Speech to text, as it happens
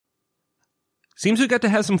Seems we got to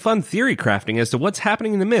have some fun theory crafting as to what's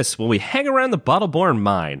happening in the mist while we hang around the Bottleborn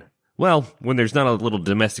mine. Well, when there's not a little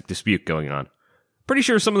domestic dispute going on. Pretty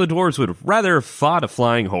sure some of the dwarves would rather have fought a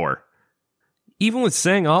flying whore. Even with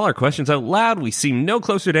saying all our questions out loud, we seem no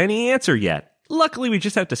closer to any answer yet. Luckily, we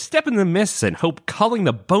just have to step in the mists and hope calling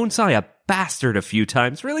the bonsai a bastard a few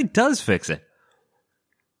times really does fix it.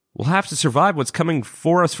 We'll have to survive what's coming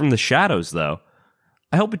for us from the shadows, though.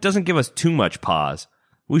 I hope it doesn't give us too much pause.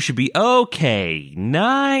 We should be okay.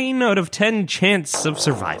 9 out of 10 chance of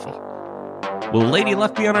survival. Will Lady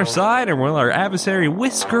Luck be on our side, or will our adversary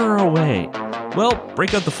whisk her away? Well,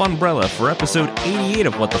 break out the funbrella for episode 88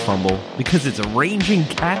 of What the Fumble, because it's ranging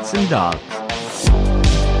cats and dogs.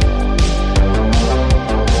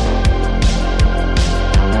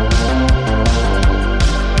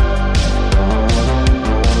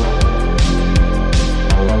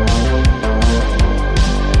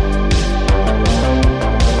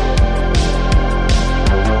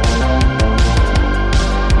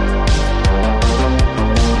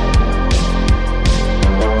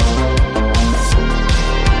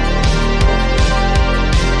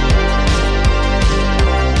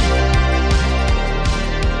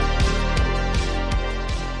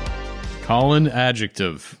 Colin,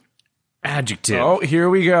 adjective. Adjective. Oh, here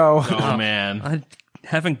we go. Oh, man. I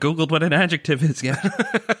haven't Googled what an adjective is yet.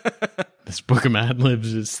 This book of Mad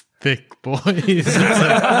Libs is thick, boys. It's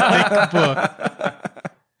a thick book.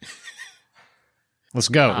 Let's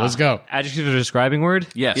go. Adjective or describing word?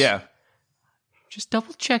 Yes. Yeah. Just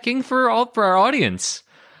double checking for our audience.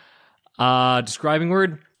 Describing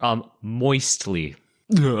word? Moistly.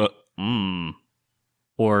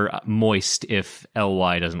 Or moist if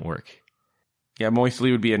ly doesn't work. Yeah,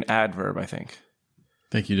 moistly would be an adverb, I think.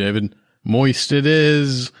 Thank you, David. Moist it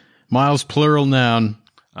is. Miles, plural noun.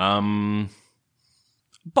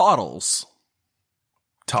 Bottles.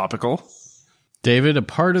 Topical. David, a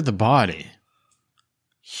part of the body.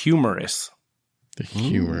 Humorous. The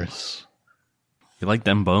humorous. You like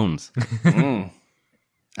them bones.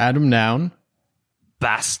 Adam, noun.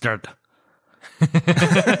 Bastard.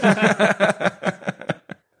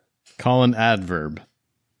 Colin, adverb.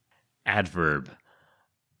 Adverb.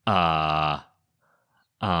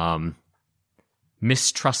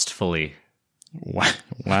 Mistrustfully.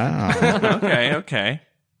 Wow. Okay.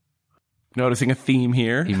 Noticing a theme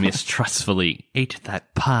here. He mistrustfully ate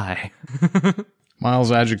that pie.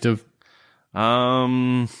 Miles, adjective.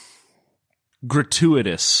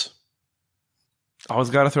 Gratuitous. Always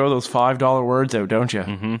got to throw those $5 words out, don't you?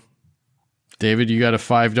 Mm-hmm. David, you got a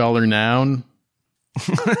 $5 noun.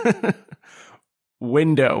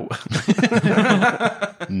 Window.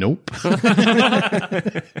 Nope.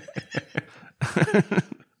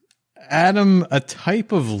 Adam, a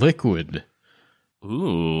type of liquid.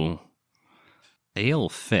 Ooh. Ale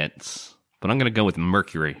fits. But I'm going to go with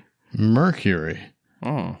mercury. Mercury.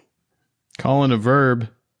 Colin, a verb.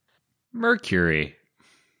 Mercury.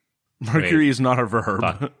 Mercury is not a verb.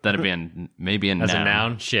 Fuck. That'd be maybe a noun. As a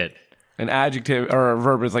noun? Shit. An adjective or a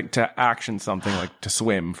verb is like to action something, like to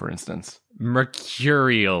swim, for instance.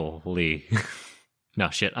 Mercurially. No,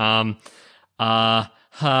 shit.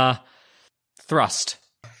 Thrust.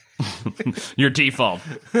 Your default.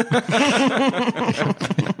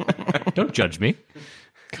 Don't judge me.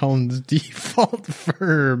 Colin's default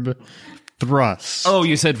verb. Thrust. Oh,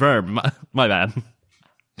 you said verb. My bad.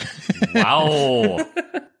 Wow.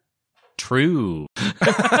 True.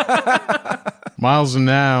 Miles, a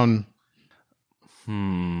noun.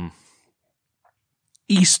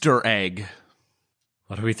 Easter egg.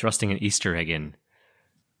 What are we thrusting an Easter egg in?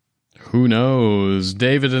 Who knows?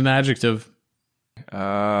 David, an adjective.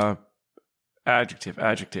 Adjective.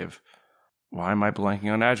 Why am I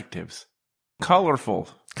blanking on adjectives? Colorful.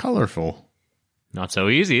 Colorful. Not so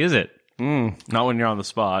easy, is it? Not when you're on the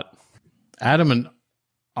spot. Adam, an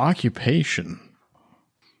occupation.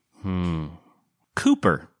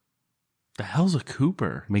 Cooper. The hell's a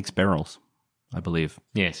Cooper? Makes barrels, I believe.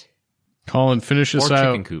 Yes. Colin, finish this Or out.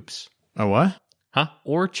 chicken coops. A what? Huh?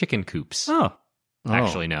 Or chicken coops. Oh.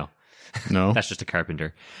 Actually, no. No. That's just a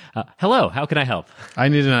carpenter. Hello, how can I help? I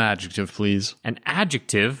need an adjective, please. An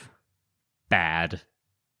adjective, bad.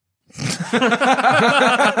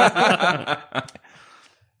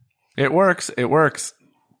 It works.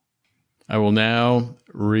 I will now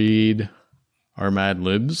read our Mad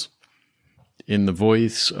Libs in the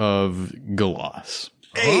voice of Galas.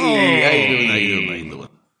 Hey, how you doing?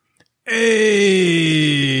 Hey!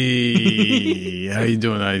 How you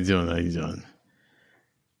doing?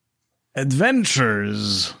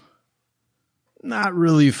 Adventures. Not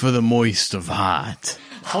really for the moist of heart.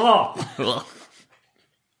 Hello.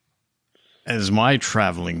 as my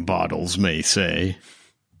traveling bottles may say.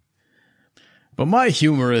 But my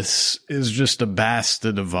humorous is just a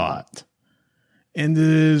bastard of art, and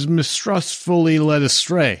is mistrustfully led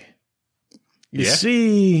astray. You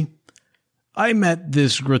see, I met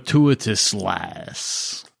this gratuitous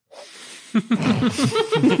lass.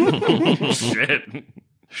 Shit.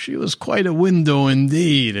 She was quite a window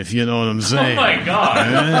indeed, if you know what I'm saying. Oh my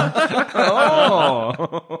god.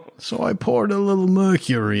 Oh. So I poured a little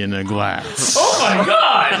mercury in a glass. Oh my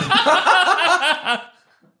god.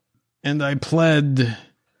 And I pled,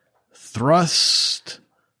 thrust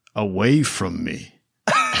away from me.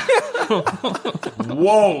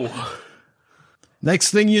 Whoa.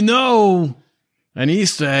 Next thing you know, an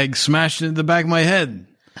Easter egg smashed into the back of my head.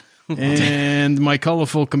 And my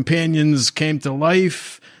colorful companions came to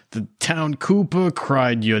life. The town cooper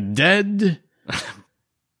cried, "You're dead."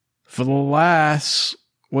 For the lass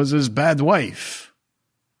was his bad wife.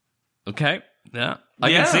 Okay. Yeah.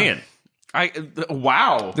 I can see it.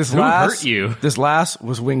 Wow. Who hurt you? This last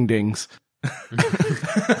was wingdings.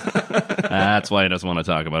 That's why he doesn't want to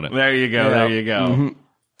talk about it. There you go. There you go. Mm-hmm.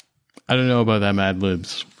 I don't know about that Mad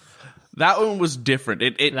Libs. That one was different.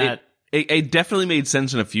 It definitely made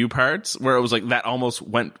sense in a few parts where it was like that almost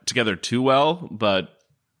went together too well, but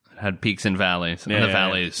It had peaks and valleys. And the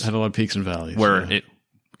valleys Had a lot of peaks and valleys. where it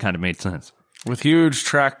kind of made sense. with huge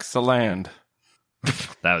tracts of land.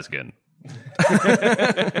 That was good.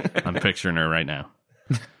 I'm picturing her right now.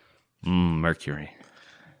 Mercury.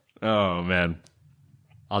 Oh, man.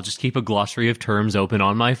 I'll just keep a glossary of terms open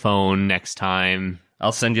on my phone next time.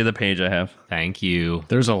 I'll send you the page I have. Thank you.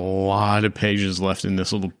 There's a lot of pages left in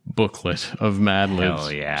this little booklet of Mad Libs.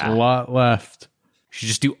 Hell yeah. There's a lot left. Should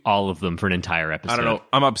just do all of them for an entire episode. I don't know.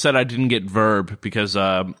 I'm upset I didn't get verb because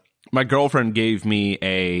my girlfriend gave me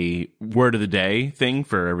a word of the day thing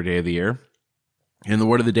for every day of the year. And the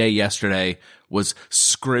word of the day yesterday was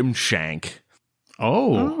scrimshank.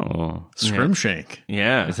 Oh. Scrimshank.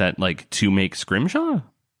 Yeah. Is that like to make scrimshaw?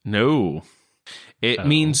 No. It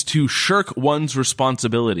means to shirk one's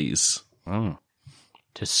responsibilities. Oh.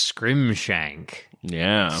 To scrimshank.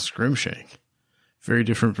 Yeah. Scrimshank. Very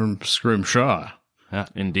different from scrimshaw,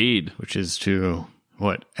 Indeed. which is to,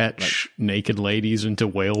 what, etch naked ladies into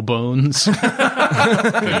whale bones?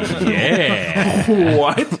 Yeah.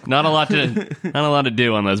 What? Not a lot to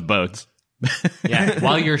do on those boats. Yeah.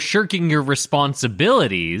 While you're shirking your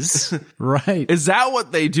responsibilities. Right. Is that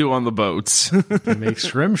what they do on the boats? They make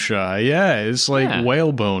scrimshaw. Yeah, it's like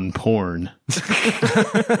whalebone porn.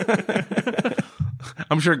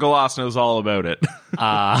 I'm sure Glass knows all about it.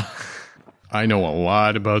 I know a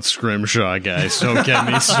lot about scrimshaw, guys. Don't get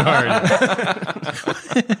me started.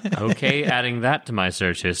 Okay, adding that to my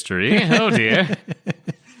search history. Oh, dear.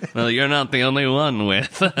 Well, you're not the only one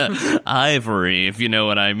with ivory, if you know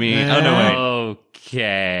what I mean. Oh, no, wait.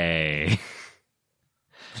 Okay.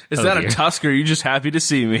 Is Oh, that dear. a tusk or are you just happy to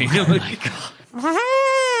see me?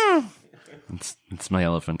 It's my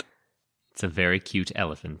elephant. It's a very cute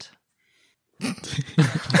elephant.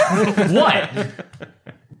 What?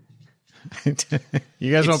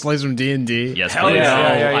 You guys want to play some D&D? Yes, Hell please.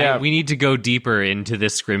 yeah. No, we need to go deeper into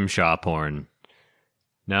this scrimshaw porn.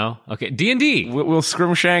 No? Okay, D&D. We'll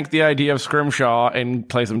scrimshank the idea of scrimshaw and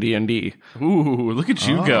play some D&D. Ooh, look at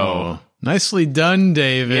you go. Nicely done,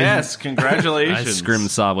 David. Yes, I congratulations. scrim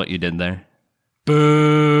saw what you did there.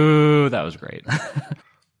 Boo. That was great.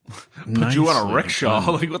 Put you on a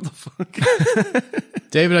rickshaw. Like, what the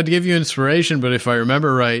fuck? David, I'd give you inspiration, but if I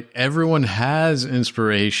remember right, everyone has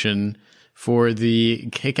inspiration for the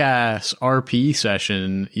kick-ass RP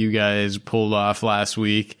session you guys pulled off last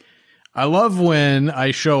week. I love when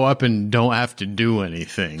I show up and don't have to do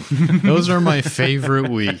anything. Those are my favorite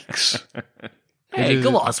weeks. Hey,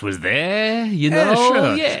 Gloss was there, you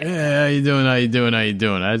know? Yeah, how you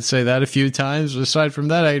doing? I'd say that a few times. Aside from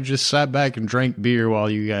that, I just sat back and drank beer while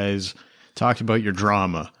you guys talked about your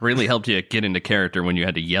drama. Really helped you get into character when you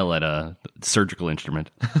had to yell at a surgical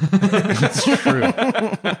instrument. It's true.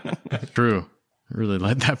 True. Really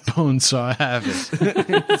let that bone saw have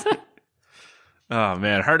it. Oh,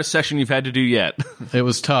 man. Hardest session you've had to do yet. It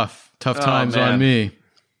was tough. Tough times man. on me.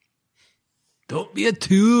 Don't be a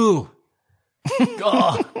tool.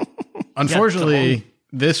 Unfortunately,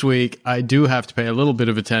 this week, I do have to pay a little bit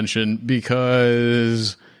of attention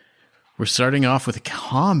because we're starting off with a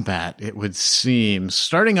combat, it would seem.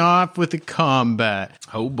 Starting off with a combat.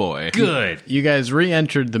 Oh, boy. Good. You guys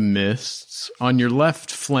re-entered the mists. On your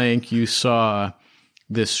left flank, you saw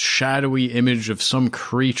this shadowy image of some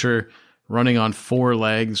creature running on four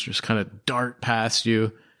legs, just kind of dart past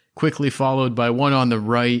you, quickly followed by one on the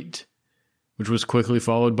right, which was quickly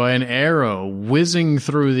followed by an arrow whizzing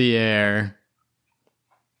through the air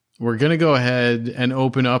we're going to go ahead and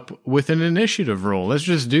open up with an initiative roll. Let's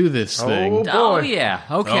just do this thing. Oh, boy. Oh, yeah.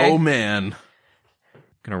 Okay. Oh, man.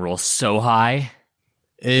 Gonna roll so high.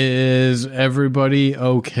 Is everybody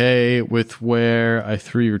okay with where I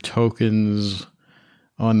threw your tokens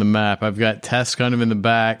on the map? I've got Tess kind of in the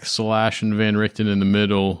back, Slash and Van Richten in the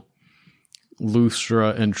middle,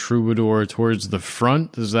 Lustra and Troubadour towards the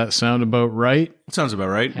front. Does that sound about right? Sounds about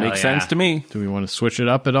right. Hell Makes yeah. sense to me. Do we want to switch it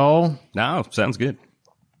up at all? No, sounds good.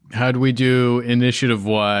 How do we do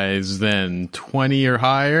initiative-wise then? 20 or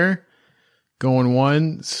higher? Going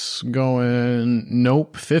once, going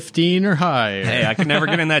nope, 15 or higher. Hey, I could never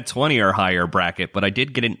get in that 20 or higher bracket, but I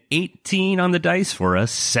did get an 18 on the dice for a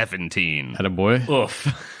 17. Attaboy.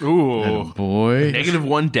 Oof. Ooh. Boy.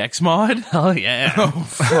 -1 dex mod? Oh, yeah.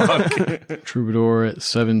 Troubadour at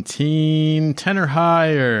 17. 10 or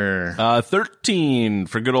higher. 13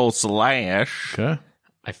 for good old Slash. Okay.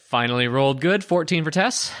 I finally rolled good. 14 for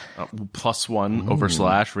Tess. +1 over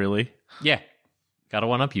Slash, really? Yeah. Gotta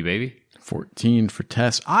one up you, baby. 14 for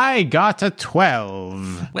Tess. I got a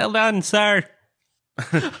 12. Well done, sir.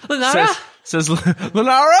 Lenara? Says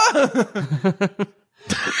Lenara?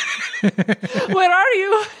 Where are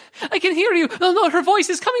you? I can hear you. Oh no, her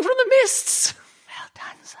voice is coming from the mists. Well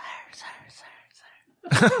done,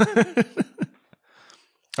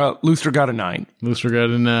 sir. Lustra got a 9. Lustra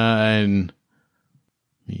got a 9.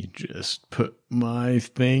 Let me just put my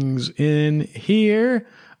things in here.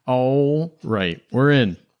 All right, we're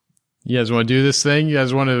in. You guys want to do this thing? You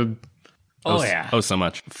guys want to Oh, yeah. Oh, so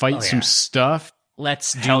much. fight some stuff?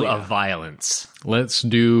 Let's do a violence. Let's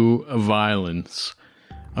do a violence.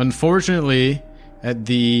 Unfortunately, at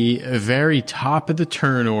the very top of the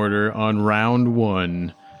turn order on round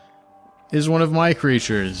 1 is one of my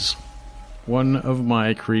creatures. One of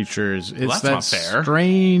my creatures. It's that's that not fair.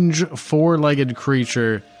 strange four-legged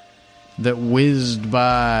creature that whizzed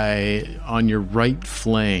by on your right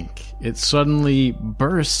flank. It suddenly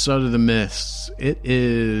bursts out of the mists. It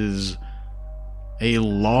is a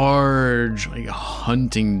large, like a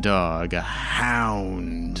hunting dog, a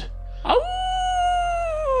hound.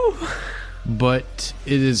 But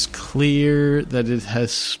it is clear that it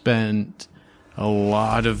has spent a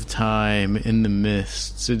lot of time in the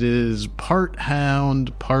mists. It is part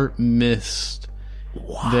hound, part mist.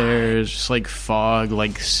 There's just like fog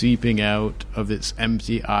like seeping out of its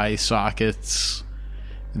empty eye sockets.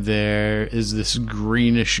 There is this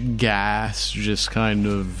greenish gas just kind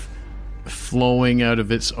of flowing out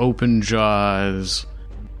of its open jaws.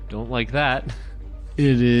 Don't like that.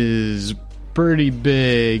 It is pretty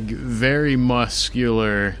big, very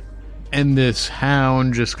muscular, and this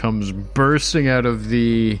hound just comes bursting out of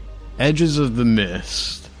the edges of the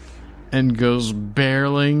mist and goes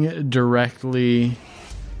barreling directly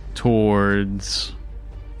towards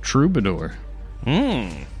Troubadour.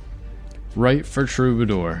 Right for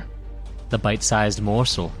Troubadour. The bite-sized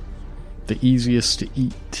morsel. The easiest to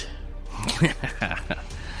eat.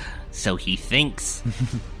 So he thinks.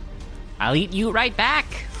 I'll eat you right back.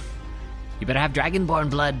 You better have dragonborn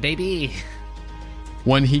blood, baby.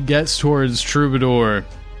 When he gets towards Troubadour,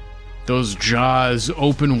 those jaws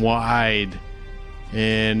open wide,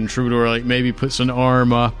 and Troubadour like maybe puts an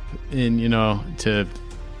arm up in,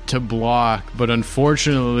 to block, but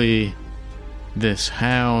unfortunately this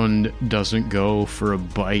hound doesn't go for a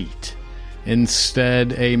bite.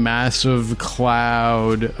 Instead, a massive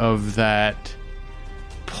cloud of that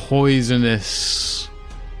poisonous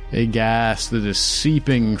gas that is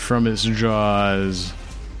seeping from its jaws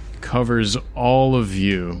covers all of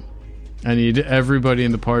you. I need everybody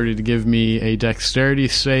in the party to give me a dexterity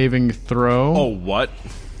saving throw. Oh, what?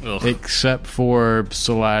 Except for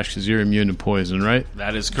Slash, because you're immune to poison, right?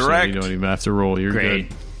 That is So correct. you don't even have to roll. You're Great.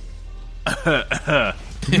 good.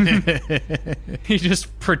 He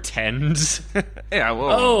just pretends. Yeah,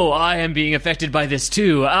 well. Oh, I am being affected by this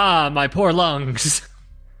too. Ah, my poor lungs.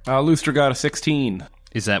 Lustra got a 16.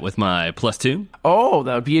 Is that with my +2? Oh,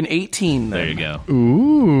 that would be an 18 then. There you go.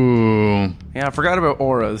 Ooh. Yeah, I forgot about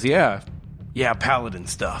auras. Yeah. Yeah, paladin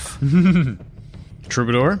stuff.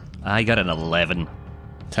 Troubadour? I got an 11.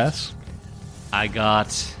 Tess? I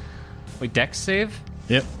got... Wait, dex save?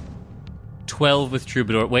 Yep. 12 with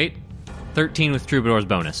Troubadour. Wait, 13 with Troubadour's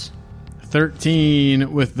bonus.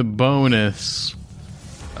 13 with the bonus.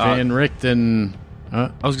 Van Richten. I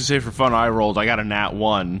was going to say for fun, I rolled. I got a nat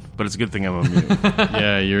 1, but it's a good thing I'm immune.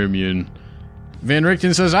 Yeah, you're immune. Van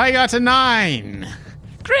Richten says, I got a 9.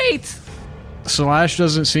 Great! Slash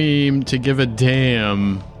doesn't seem to give a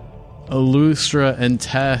damn. Lustra and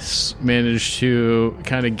Tess managed to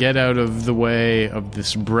kind of get out of the way of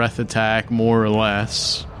this breath attack, more or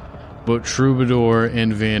less. but Troubadour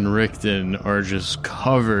and Van Richten are just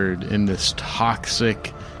covered in this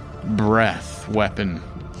toxic breath weapon.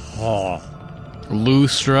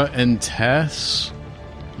 Lustra and Tess,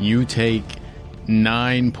 you take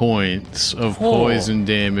 9 points of poison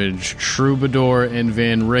damage. Troubadour and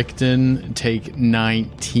Van Richten take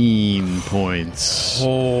 19 points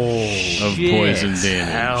of poison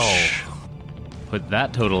damage. Put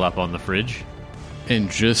that total up on the fridge.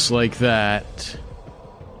 And just like that,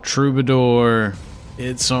 Troubadour,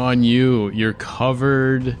 it's on you. You're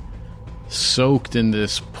covered, soaked in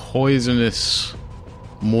this poisonous,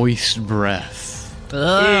 moist breath.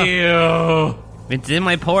 Ugh. Ew. It's in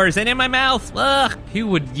my pores and in my mouth. Ugh. He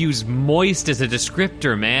would use moist as a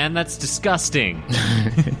descriptor, man. That's disgusting.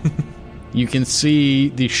 You can see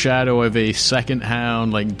the shadow of a second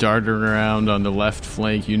hound like darting around on the left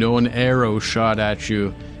flank. You know an arrow shot at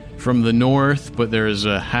you from the north, but there is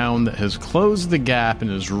a hound that has closed the gap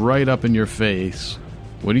and is right up in your face.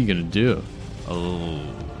 What are you going to do? Oh.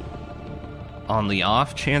 On the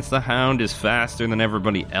off chance the hound is faster than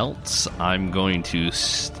everybody else, I'm going to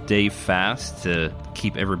stay fast to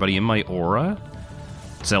keep everybody in my aura.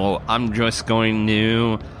 So I'm just going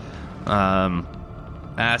to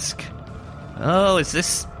ask, oh, is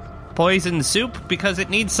this poison soup? Because it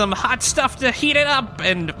needs some hot stuff to heat it up,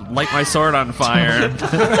 and light my sword on fire.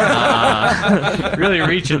 Really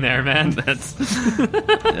reaching there, man. That's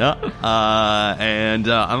and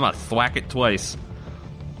I'm gonna thwack it twice.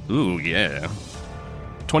 Ooh, yeah.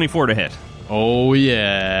 24 to hit. Oh,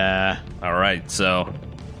 yeah. All right, so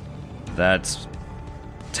that's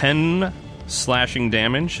 10 slashing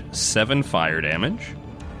damage, 7 fire damage.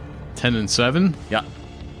 10 and 7. Yeah.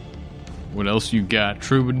 What else you got,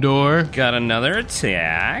 Troubadour? Got another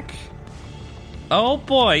attack. Oh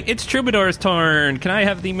boy, it's Troubadour's turn. Can I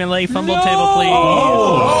have the melee fumble table, please?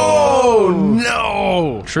 Oh,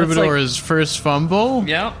 no! Troubadour's first fumble?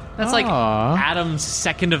 Yep. That's like Aw. Adam's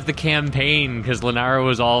second of the campaign, because Lenara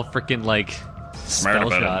was all freaking, like, Smart spell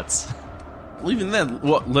about it. shots. Well, even then,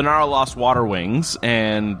 Lenara lost water wings,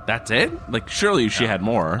 and that's it? Like, surely she had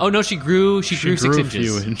more. Oh, no, she grew 6 Grew a inches.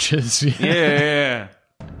 few inches. Yeah. Yeah.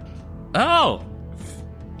 Oh!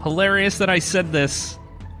 Hilarious that I said this,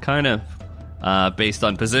 kind of, based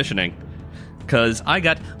on positioning. Because I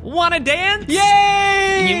got, wanna dance?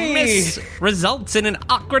 Yay! You miss. Results in an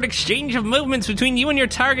awkward exchange of movements between you and your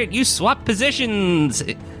target. You swap positions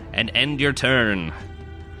and end your turn.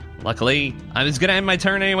 Luckily, I was gonna end my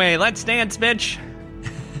turn anyway. Let's dance, bitch.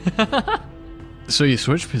 So you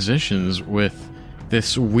switch positions with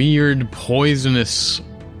this weird, poisonous,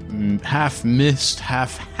 half mist,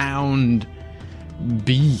 half hound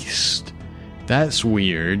beast. That's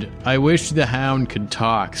weird. I wish the hound could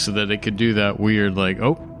talk so that it could do that weird, like,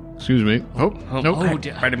 oh, excuse me. Oh, nope.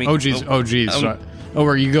 Pardon me. Oh, jeez. Oh, jeez. Sorry. Oh,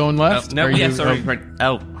 are you going left? No, Are you, yes, sorry.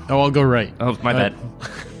 Oh, I'll go right. Oh, my bad.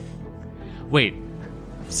 Wait,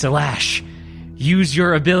 Salash, use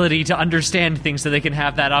your ability to understand things so they can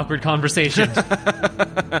have that awkward conversation.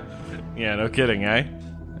 Yeah, no kidding, eh?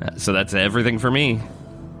 So that's everything for me.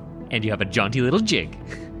 And you have a jaunty little jig.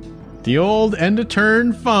 The old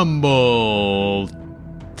end-of-turn fumble.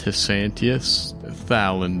 Tessantius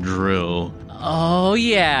Thalandrill. Oh,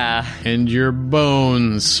 yeah. And your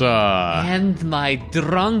bone saw. And my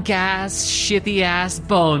drunk-ass, shitty-ass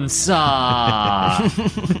bone saw.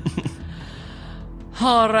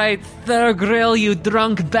 All right, Thurgrill, you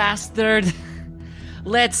drunk bastard.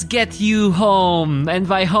 Let's get you home. And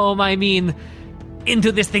by home, I mean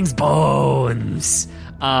into this thing's bones.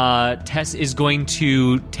 Tess is going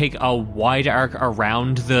to take a wide arc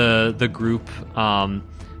around the group.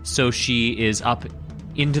 So she is up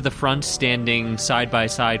into the front, standing side by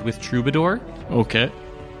side with Troubadour. Okay.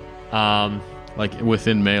 Like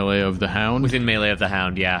within melee of the hound? Within melee of the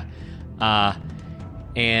hound, yeah.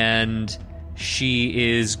 And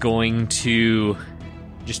she is going to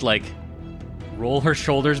just, like, roll her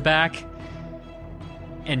shoulders back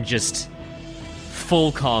and just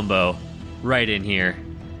full combo right in here.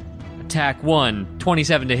 Attack 1,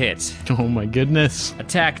 27 to hit. Oh my goodness.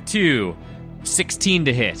 Attack 2, 16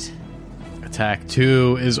 to hit. Attack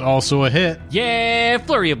 2 is also a hit. Yeah,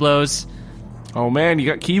 flurry of blows. Oh, man, you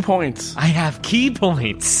got key points. I have key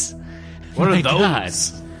points. What are My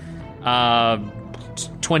those? God.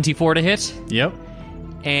 24 to hit. Yep.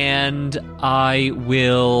 And I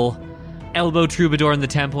will elbow Troubadour in the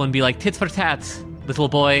temple and be like, tit for tat, little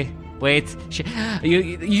boy. Wait,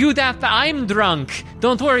 you daft, I'm drunk.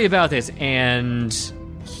 Don't worry about it. And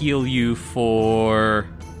heal you for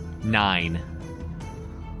 9.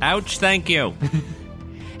 Ouch, thank you.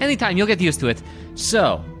 Anytime, you'll get used to it.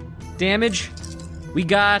 So, damage, we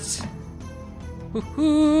got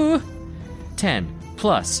 10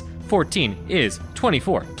 plus 14 is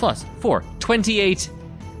 24 plus 4, 28.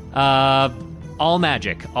 All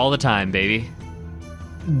magic, all the time, baby.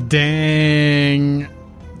 Dang.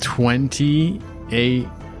 28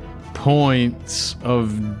 points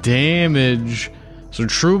of damage. So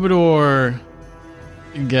Troubadour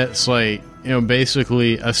gets, like,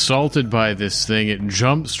 basically assaulted by this thing. It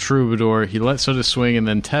jumps Troubadour. He lets out a swing, and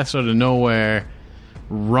then Tess, out of nowhere,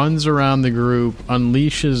 runs around the group,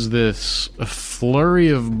 unleashes this flurry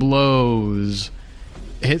of blows,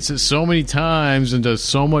 hits it so many times and does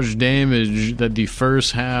so much damage that the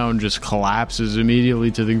first hound just collapses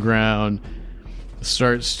immediately to the ground,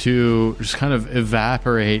 starts to just kind of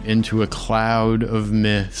evaporate into a cloud of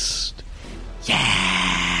mist.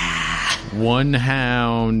 Yeah! One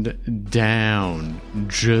hound down,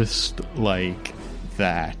 just like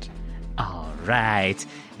that. All right.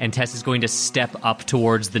 And Tess is going to step up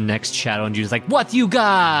towards the next shadow, and she's like, "What you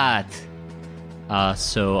got?"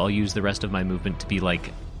 So I'll use the rest of my movement to be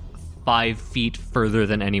like 5 feet further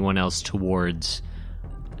than anyone else towards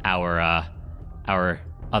our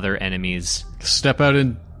other enemies. Step out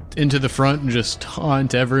into the front and just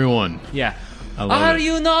taunt everyone. Yeah. Are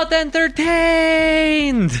you not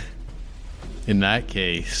entertained? In that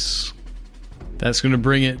case, that's going to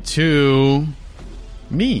bring it to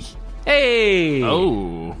me. Hey!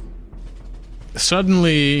 Oh.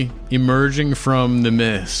 Suddenly, emerging from the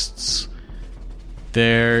mists,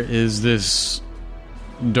 there is this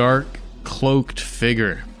dark, cloaked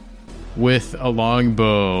figure with a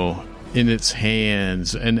longbow in its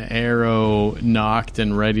hands, an arrow knocked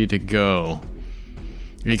and ready to go.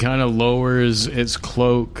 He kind of lowers its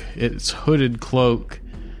cloak, its hooded cloak,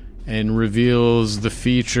 and reveals the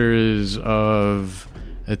features of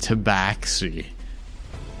a tabaxi.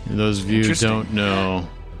 Those of you who don't know,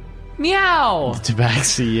 Meow!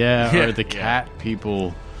 tabaxi, are the cat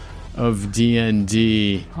people of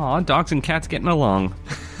D&D. Aw, dogs and cats getting along.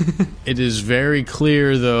 It is very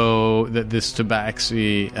clear, though, that this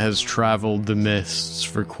tabaxi has traveled the mists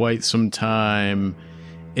for quite some time.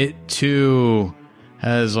 It, too,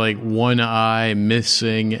 has, like, one eye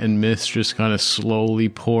missing and mist just kind of slowly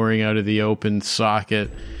pouring out of the open socket.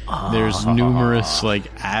 There's numerous,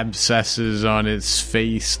 like, abscesses on its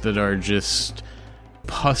face that are just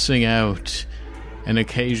pussing out and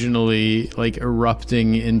occasionally, like,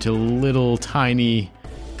 erupting into little tiny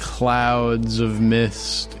clouds of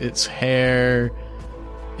mist. Its hair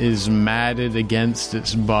is matted against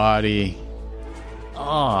its body.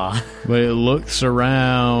 Aw. But it looks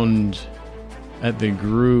around at the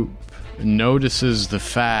group and notices the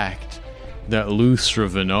fact that Lustra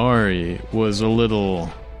Venari was a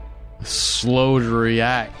little slow to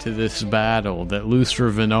react to this battle, that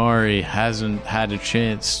Lustra Venari hasn't had a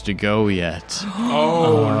chance to go yet.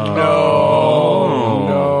 No.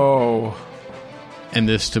 And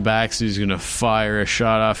this tabaxi is going to fire a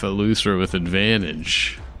shot off at Lustra with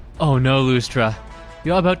advantage. Oh no, Lustra.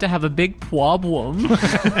 You're about to have a big problem.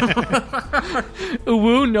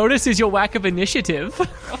 Uwu notices your whack of initiative.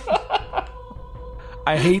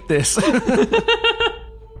 I hate this.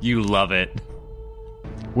 You love it.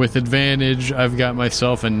 With advantage, I've got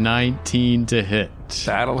myself a 19 to hit.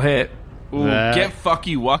 That'll hit. Ooh, That- get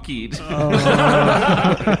fucky wuckied.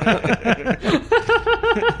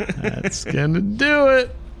 That's going to do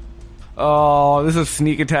it. Oh, this is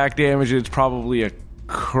sneak attack damage. It's probably a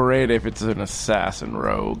crit if it's an assassin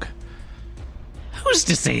rogue. Who's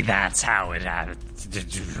to say that's how it happens?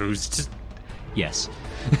 Who's to... Yes.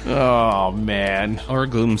 Oh, man. Or a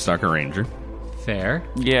Gloomstalker Ranger. Fair.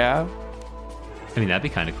 Yeah. I mean, that'd be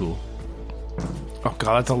kind of cool. Oh,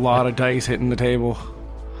 God, that's a lot of dice hitting the table.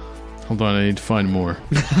 Hold on, I need to find more.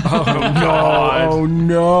 Oh,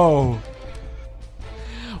 no.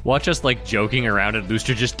 Watch us, like, joking around and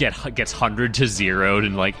Lustra just gets 100 to 0'd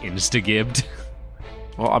and, like, insta-gibbed.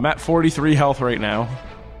 Well, I'm at 43 health right now.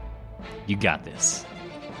 You got this.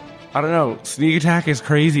 I don't know. Sneak attack is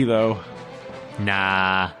crazy, though.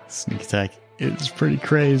 Nah. Sneak attack is pretty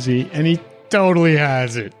crazy, and he totally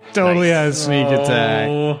has it. Totally has sneak attack.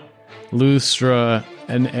 Lustra,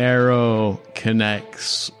 an arrow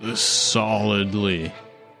connects solidly.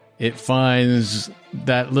 It finds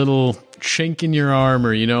that little chink in your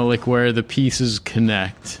armor, like where the pieces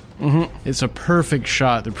connect. Mm-hmm. It's a perfect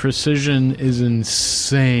shot. The precision is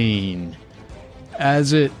insane.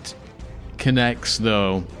 As it connects,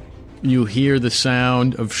 though, you hear the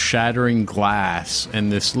sound of shattering glass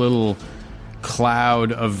and this little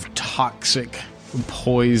cloud of toxic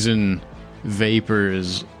poison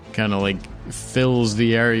vapors kind of like fills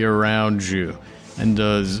the area around you. and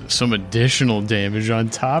does some additional damage on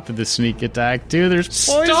top of the sneak attack, too. There's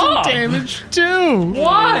poison Stop! damage, too.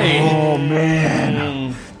 Why? Oh,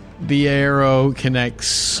 man. The arrow connects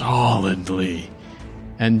solidly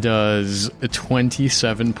and does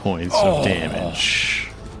 27 points of damage.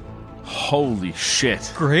 Holy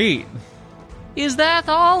shit. Great. Is that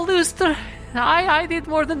all, Lustra? I did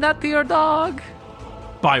more than that to your dog.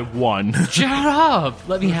 By 1. Shut up.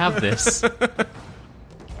 Let me have this.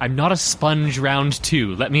 I'm not a sponge round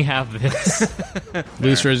 2. Let me have this.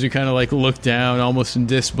 Lustra, as you kind of like look down almost in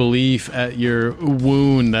disbelief at your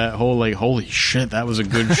wound, that whole like, holy shit, that was a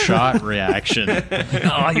good shot reaction.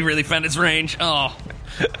 Oh, he really found his range. Oh.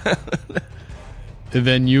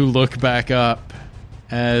 Then you look back up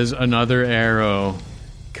as another arrow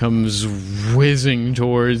comes whizzing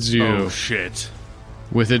towards you. Oh, shit.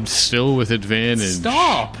 Still with advantage.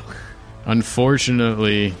 Stop.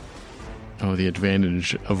 Unfortunately, the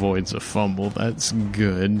advantage avoids a fumble. That's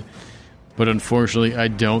good. But unfortunately, I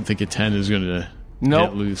don't think a 10 is going to hit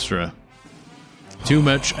Lustra. Too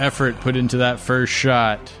much effort put into that first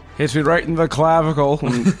shot. Hits me right in the clavicle.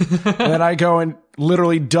 And then I go and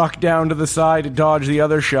literally duck down to the side to dodge the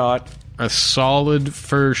other shot. A solid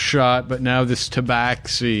first shot, but now this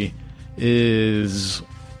tabaxi is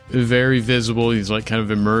very visible. He's like kind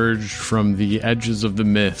of emerged from the edges of the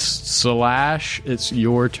mist. Slash, it's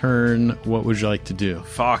your turn. What would you like to do?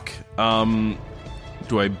 Fuck.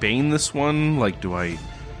 Do I bane this one? Like, do I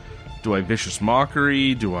vicious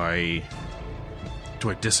mockery? Do I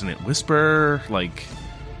dissonant whisper? Like,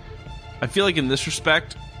 I feel like in this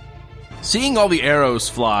respect, seeing all the arrows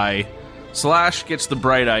fly, Slash gets the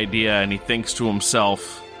bright idea and he thinks to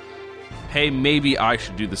himself, hey, maybe I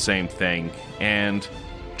should do the same thing. And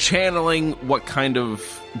channeling what kind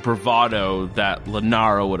of bravado that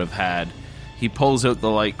Lenara would have had, he pulls out the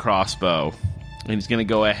light crossbow and he's going to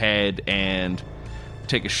go ahead and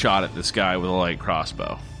take a shot at this guy with a light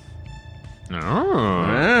crossbow.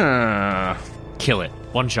 Kill it.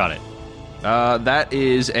 One-shot it. That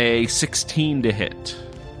is a 16 to hit.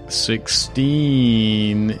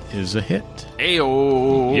 16 is a hit.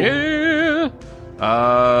 Ayo! Yeah.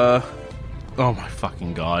 Oh my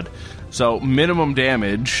fucking god. So, minimum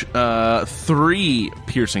damage, 3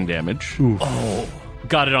 piercing damage. Oof. Oh,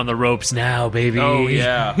 got it on the ropes now, baby. Oh,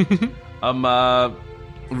 yeah. I'm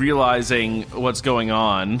realizing what's going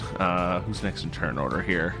on. Who's next in turn order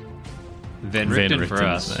here? Van Richten for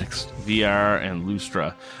us. Next. VR and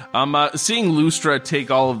Lustra. Seeing Lustra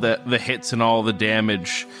take all of the hits and all the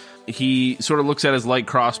damage, he sort of looks at his light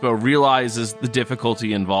crossbow, realizes the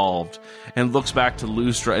difficulty involved, and looks back to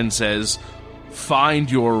Lustra and says, find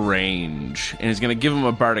your range. And he's going to give him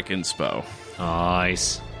a Bardic Inspo.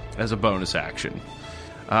 Nice. As a bonus action.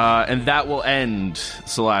 And that will end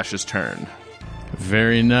Slash's turn.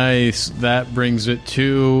 Very nice. That brings it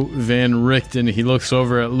to Van Richten. He looks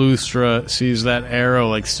over at Lustra, sees that arrow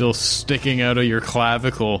like still sticking out of your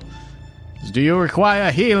clavicle. Do you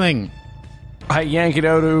require healing? I yank it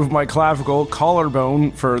out of my clavicle,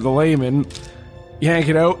 collarbone for the layman. Yank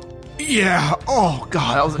it out. Yeah. Oh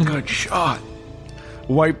god, that was a good shot.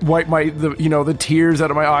 Wipe the tears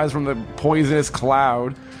out of my eyes from the poisonous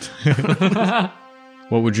cloud.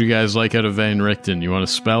 What would you guys like out of Van Richten? You want a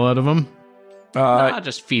spell out of him? I'll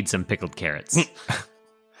just feed some pickled carrots.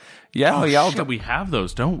 We have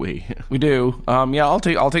those, don't we? We do. I'll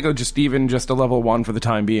take just a level 1 for the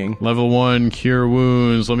time being. Level 1, Cure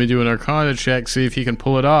Wounds. Let me do an Arcana check, see if he can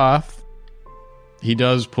pull it off. He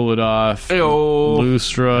does pull it off. Ayo.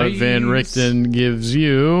 Lustra, Nice. Van Richten gives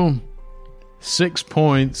you 6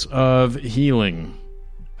 points of healing.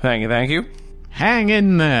 Thank you. Hang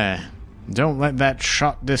in there. Don't let that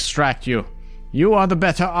shot distract you. You are the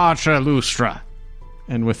better archer, Lustra.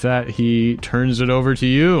 And with that, he turns it over to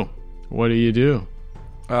you. What do you do?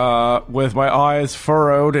 With my eyes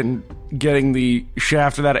furrowed and getting the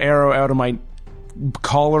shaft of that arrow out of my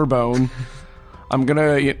collarbone, I'm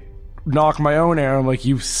gonna knock my own arrow. I'm like,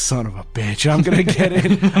 you son of a bitch. I'm gonna get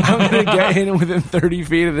in. I'm gonna get in within 30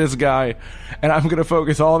 feet of this guy, and I'm gonna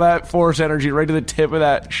focus all that force energy right to the tip of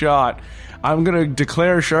that shot. I'm gonna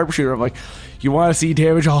declare sharpshooter. I'm like, you want to see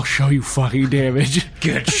damage? I'll show you fucking damage.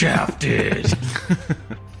 Get shafted.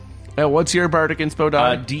 What's your Bardic Inspo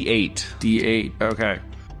die? D8. D8. Okay.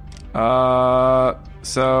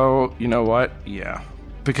 So, you know what? Yeah.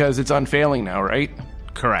 Because it's unfailing now, right?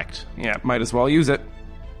 Correct. Yeah, might as well use it.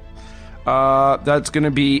 That's going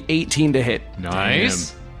to be 18 to hit.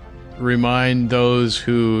 Nice. Remind those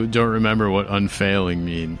who don't remember what unfailing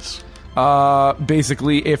means.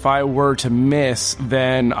 Basically, if I were to miss,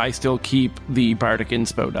 then I still keep the Bardic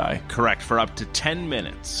Inspo die. Correct, for up to 10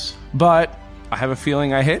 minutes. But I have a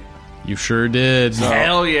feeling I hit. You sure did.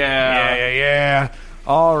 Hell yeah. Yeah.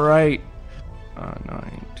 All right.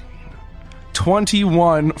 19.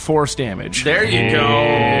 21 force damage. There you go.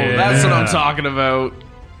 That's what I'm talking about.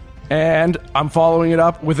 And I'm following it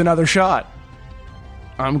up with another shot.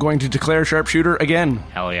 I'm going to declare sharpshooter again.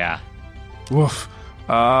 Hell yeah. Woof.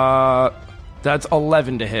 That's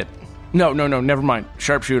 11 to hit. No, never mind.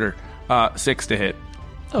 Sharpshooter. 6 to hit.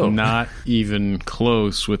 Oh. Not even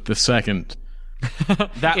close with the second.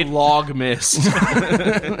 That log missed.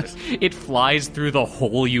 It flies through the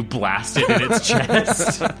hole you blasted in its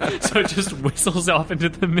chest. So it just whistles off into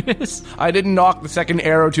the mist. I didn't knock the second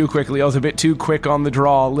arrow too quickly. I was a bit too quick on the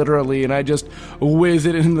draw, literally, and I just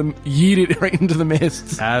yeet it right into the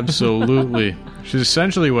mist. Absolutely. Which is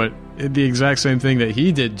essentially the exact same thing that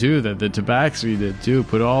he did too, that the Tabaxi did too.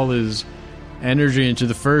 Put all his energy into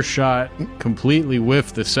the first shot, completely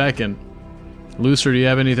whiffed the second. Lucer, do you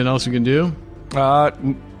have anything else you can do?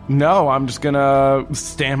 No, I'm just gonna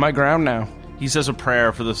stand my ground now. He says a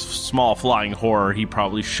prayer for this small flying horror he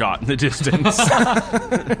probably shot in the distance.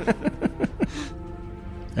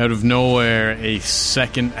 Out of nowhere, a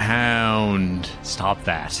second hound Stop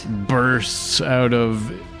that. bursts out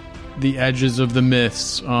of the edges of the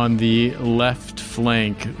mists on the left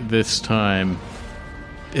flank this time.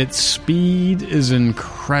 Its speed is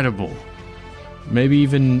incredible. Maybe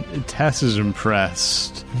even Tess is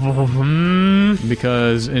impressed.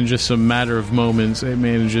 Because in just a matter of moments, it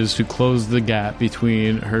manages to close the gap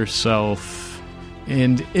between herself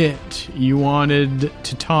and it. You wanted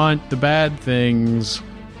to taunt the bad things,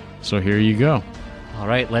 so here you go. All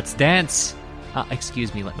right, let's dance.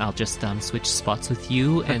 Excuse me, I'll just switch spots with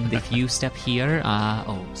you, and if you step here...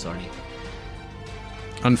 sorry.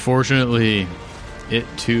 Unfortunately, it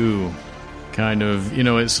too kind of,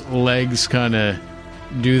 its legs kind of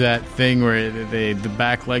do that thing where the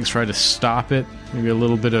back legs try to stop it. Maybe a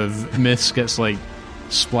little bit of mist gets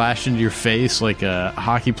splashed into your face like a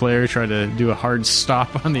hockey player try to do a hard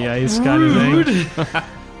stop on the ice kind of thing.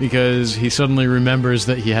 Because he suddenly remembers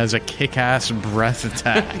that he has a kick-ass breath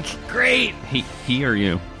attack. Great! He or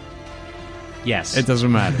you? Yes. It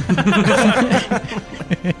doesn't matter.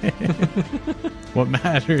 What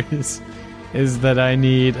matters is that I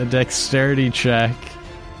need a dexterity check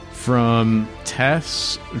from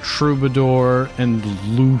Tess, Troubadour, and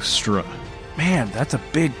Lustra. Man, that's a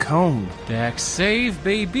big cone. Dex save,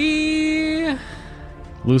 baby!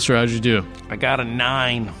 Lustra, how'd you do? I got a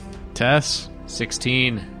 9. Tess,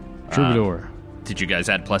 16. Troubadour. Did you guys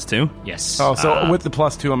add +2? Yes. Oh, so with the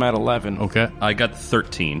 +2, I'm at 11. Okay. I got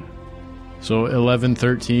 13. So 11,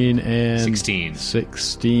 13, and 16.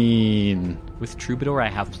 16. With Troubadour, I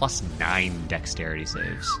have +9 dexterity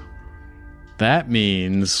saves. That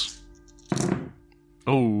means...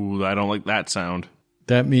 Oh, I don't like that sound.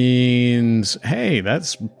 That means, hey,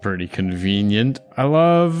 that's pretty convenient. I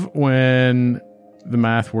love when the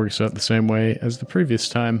math works out the same way as the previous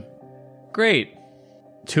time. Great.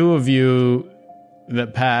 2 of you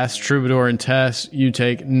that pass, Troubadour and Tess, you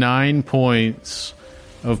take 9 points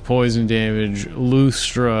of poison damage.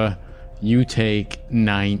 Lustra, you take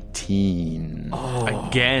 19.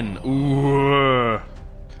 Again. Ooh.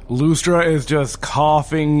 Lustra is just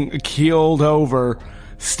coughing, keeled over,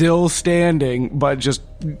 still standing, but just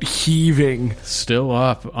heaving. Still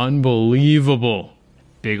up. Unbelievable.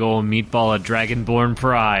 Big ol' meatball of Dragonborn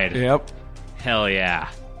pride. Yep. Hell yeah.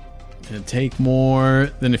 It'd take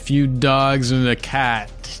more than a few dogs and a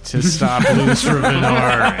cat to stop Lustra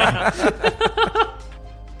Venari.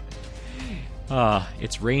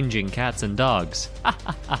 It's ranging cats and dogs.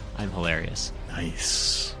 I'm hilarious.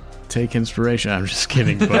 Nice. Take inspiration. I'm just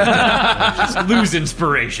kidding. But Lose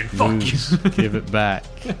inspiration. Fuck you. give it back.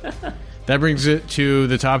 That brings it to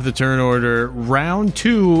the top of the turn order. Round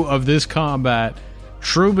 2 of this combat.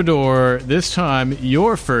 Troubadour, this time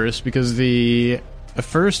you're first because the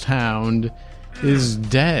first hound is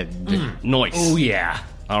dead. Nice. Oh, yeah.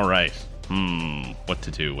 All right. What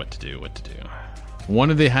to do? One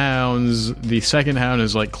of the hounds, the second hound,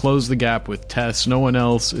 is close the gap with Tess. No one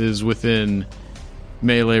else is within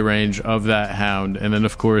melee range of that hound. And then,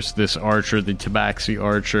 of course, this archer, the Tabaxi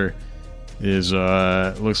archer, is,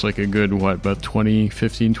 looks like a good, about 20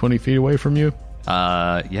 feet away from you?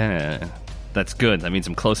 Yeah. That's good. That means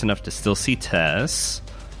I'm close enough to still see Tess.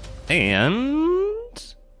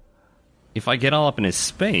 And if I get all up in his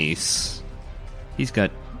space, he's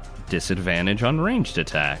got disadvantage on ranged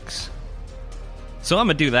attacks. So I'm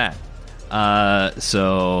going to do that.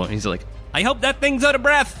 So he's like, I hope that thing's out of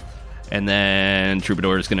breath. And then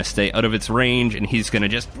Troubadour is going to stay out of its range, and he's going to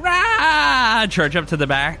just charge up to the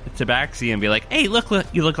Tabaxi and be like, hey, look,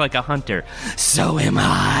 you look like a hunter. So am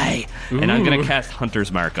I. And I'm going to cast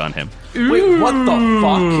Hunter's Mark on him. Wait, what the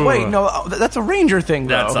fuck? Wait, no, that's a ranger thing,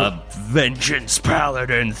 though. That's a vengeance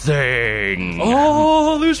paladin thing.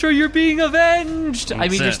 Oh, Lustra, you're being avenged. I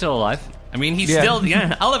mean, you're it. still alive. I mean, he's still,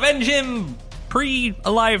 I'll avenge him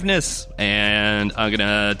pre-aliveness. And I'm going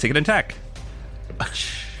to take an attack.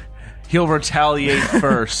 He'll retaliate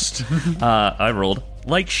first. I rolled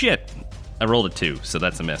like shit. I rolled a 2, so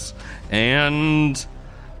that's a miss. And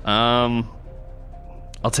I'll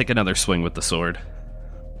take another swing with the sword.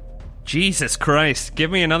 Jesus Christ, give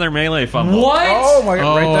me another melee fumble. What? Oh my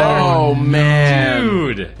god, right there. Oh, man.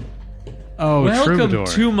 Dude. Oh, Welcome Troubadour.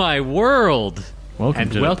 to my world. Welcome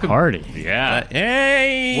and to welcome- the party. Yeah.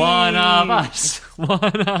 Hey! One of us.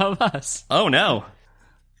 One of us. Oh no.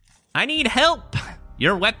 I need help.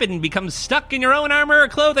 Your weapon becomes stuck in your own armor or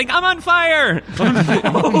clothing. I'm on fire!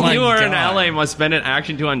 my You or an God. ally must spend an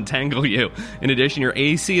action to untangle you. In addition, your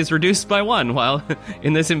AC is reduced by 1 while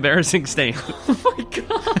in this embarrassing state. Oh my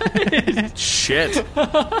god. Shit.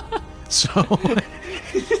 So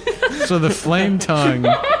the flame tongue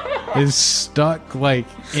is stuck like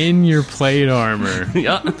in your plate armor,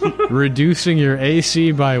 Yeah. reducing your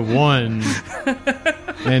AC by 1,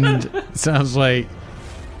 and it sounds like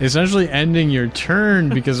essentially ending your turn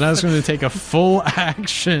because now it's going to take a full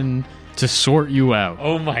action to sort you out.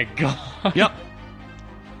 Oh my god. Yep.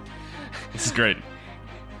 This is great.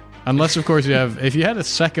 Unless, of course, if you had a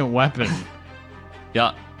second weapon,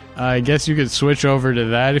 Yeah. I guess you could switch over to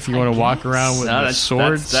that if you want to walk around with No, the that's-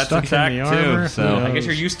 sword that's stuck attack in the too, armor. so- Who I I guess knows?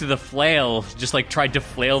 you're used to the flail. Just like tried to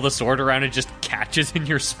flail the sword around and just catches in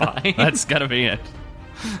your spine. That's gotta be it.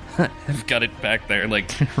 I've got it back there,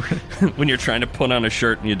 like when you're trying to put on a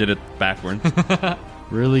shirt and you did it backwards.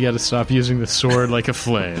 Really got to stop using the sword like a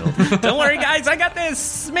flail. Don't worry, guys, I got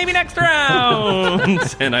this. Maybe next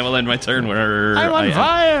round. And I will end my turn where I'm on I am.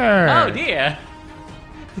 fire! Oh dear.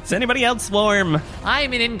 Is anybody else warm?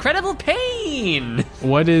 I'm in incredible pain.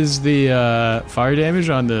 What is the fire damage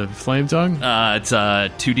on the flame tongue? It's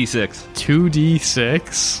 2d6.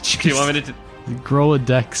 2d6. Do you want me to? Roll a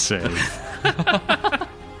dex save.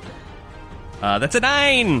 That's a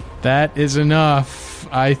 9. That is enough,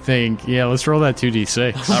 I think. Yeah, let's roll that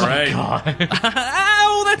 2d6. All right.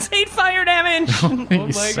 Ow, that's 8 fire damage.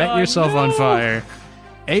 You set yourself on fire.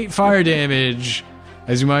 8 fire damage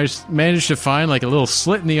as you manage to find like a little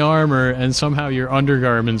slit in the armor, and somehow your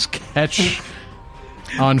undergarments catch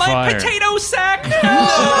on My fire. potato sack.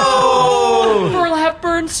 Burlap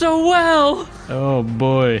burns so well. Oh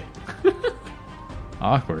boy.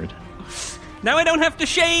 Awkward. Now I don't have to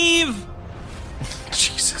shave.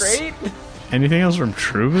 Jesus. Great. Anything else from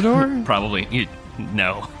Troubadour? Probably.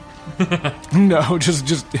 No. No, just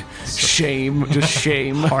shame. Just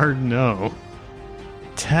shame. Hard no.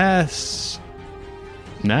 Tess.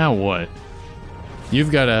 Now what?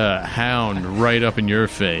 You've got a hound right up in your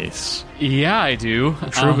face. Yeah, I do.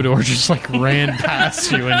 Troubadour just like ran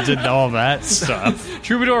past you and did all that stuff.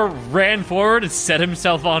 Troubadour ran forward and set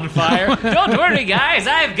himself on fire. Don't worry, guys.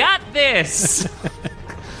 I've got this.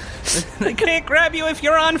 I can't grab you if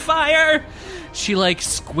you're on fire. She like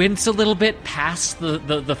squints a little bit past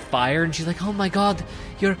the fire, and she's like, "Oh my god,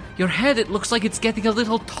 your head! It looks like it's getting a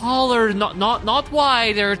little taller. Not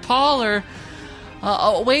wider, taller.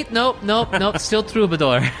 Oh wait, nope. Still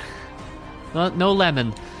Troubadour. No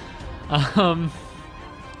lemon.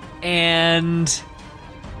 And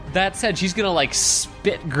that said, she's gonna like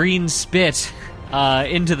spit green spit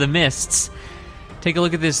into the mists. Take a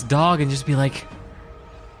look at this dog and just be like,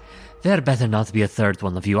 there better not be a third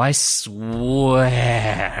one of you, I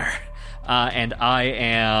swear. And I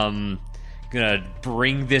am gonna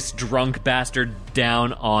bring this drunk bastard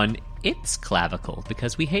down on its clavicle,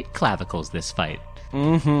 because we hate clavicles this fight.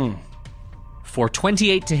 Mm-hmm. For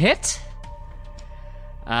 28 to hit.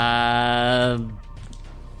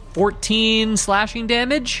 14 slashing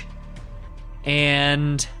damage.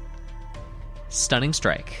 And stunning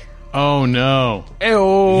strike. Oh no.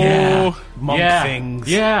 Ew. Yeah. Monk yeah. things.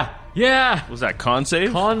 Yeah. Was that con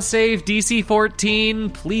save? Con save DC 14.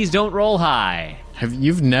 Please don't roll high. How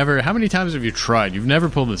many times have you tried? You've never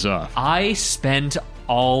pulled this off. I spent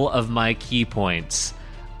all of my key points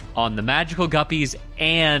on the magical guppies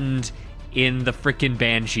and in the frickin'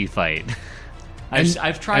 banshee fight.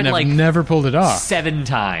 I've tried and I've like never pulled it off. 7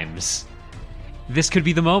 times. This could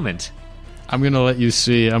be the moment. I'm gonna let you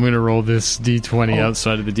see. I'm gonna roll this d20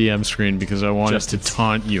 outside of the DM screen because I want it to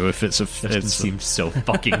taunt you if it's a It fit. seems so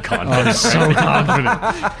fucking I'm confident. so confident.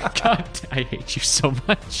 God, I hate you so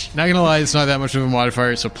much. Not gonna lie, it's not that much of a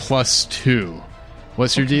modifier. It's a +2.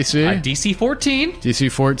 What's your DC? DC 14.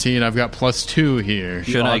 DC 14. I've got +2 here.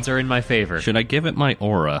 The odds are in my favor. Should I give it my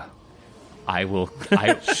aura? I will.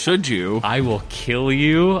 Should you? I will kill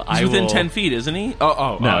you. He's within 10 feet, isn't he?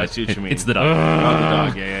 Oh, No, I see what you mean. it's the dog. Oh, the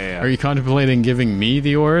dog. Yeah. Are you contemplating giving me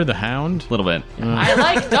the aura, the hound? A little bit. I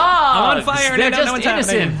like dogs. I'm on fire and They're I don't know just what's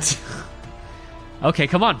happening. innocent. Okay,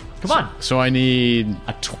 come on. So I need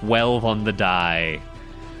A 12 on the die.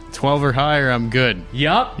 12 or higher. I'm good.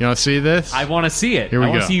 Yup. You want to see this? I want to see it. Here we I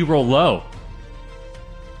want go. to see you roll low.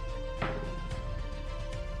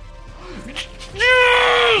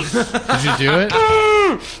 Did you do it?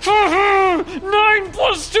 9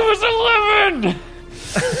 plus 2 is 11.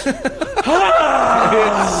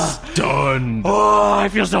 Done. Oh, I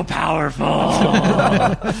feel so powerful.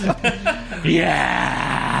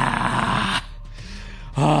 Yeah.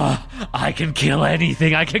 Oh, I can kill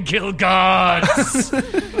anything. I can kill gods. The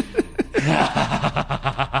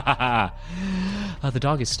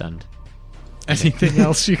dog is stunned. Anything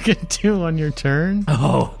else you can do on your turn?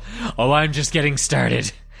 Oh, I'm just getting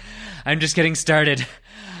started. I'm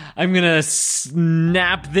gonna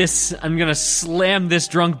snap this. I'm gonna slam this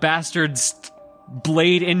drunk bastard's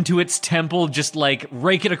blade into its temple, just like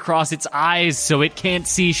rake it across its eyes so it can't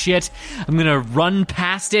see shit. I'm gonna run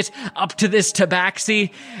past it up to this tabaxi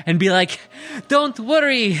and be like, "Don't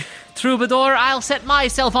worry, Troubadour, I'll set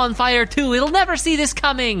myself on fire too. It'll never see this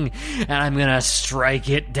coming." And I'm gonna strike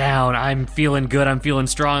it down. I'm feeling good. I'm feeling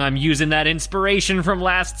strong. I'm using that inspiration from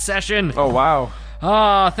last session. Oh, wow.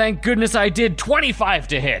 Ah, thank goodness I did. 25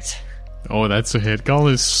 to hit. Oh, that's a hit. Gull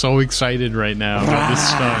is so excited right now about this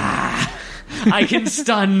stun. I can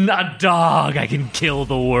stun a dog. I can kill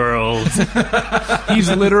the world.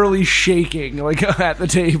 He's literally shaking, like, at the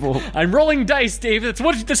table. I'm rolling dice, Dave.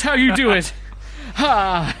 That's how you do it.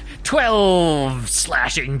 12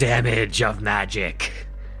 slashing damage of magic.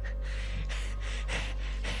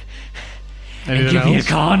 Anything Give me a else?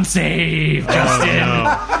 con save,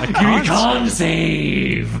 Justin. Give me a con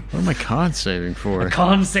save. What am I con saving for?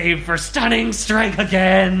 Con save for stunning strike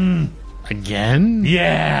again. Again?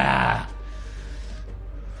 Yeah.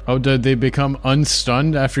 Oh, did they become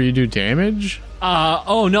unstunned after you do damage?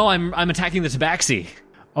 Oh no, I'm attacking the tabaxi.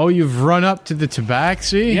 Oh, you've run up to the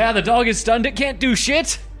tabaxi? Yeah, the dog is stunned. It can't do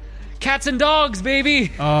shit. Cats and dogs,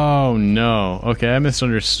 baby. Oh, no. Okay, I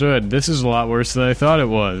misunderstood. This is a lot worse than I thought it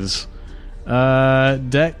was. Con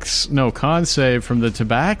save from the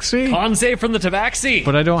tabaxi? Con save from the tabaxi.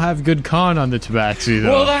 But I don't have good con on the tabaxi, though.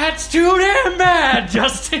 Well, that's too damn bad,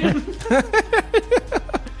 Justin.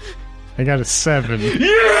 I got a 7.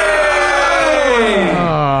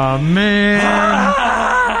 Oh, man.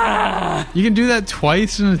 You can do that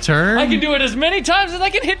twice in a turn? I can do it as many times as I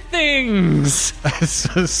can hit things. That's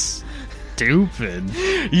so stupid.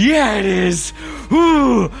 Yeah, it is.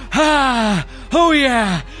 Ooh, oh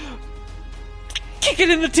yeah. Kick it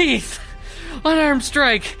in the teeth. Unarmed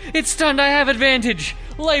strike. It's stunned. I have advantage.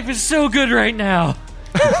 Life is so good right now.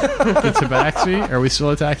 The tabaxi? Are we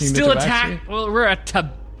still attacking Still the tabaxi? attack. Well, we're a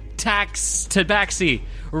tabaxi.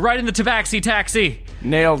 We're right in the tabaxi taxi.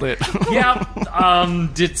 Nailed it. Yeah.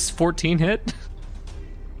 It's 14 hit.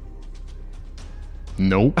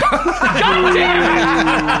 Nope.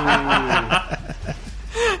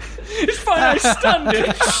 It's fine. I stunned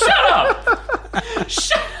it. Shut up.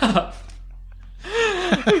 Shut up.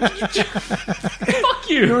 Fuck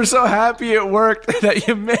you. You were so happy it worked that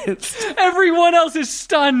you missed. Everyone else is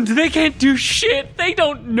stunned. They can't do shit. They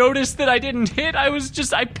don't notice that I didn't hit. I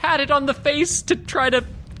patted on the face to try to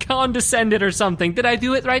condescend it or something. Did I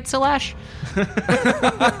do it right, Salash?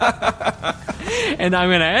 And I'm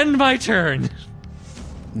gonna end my turn.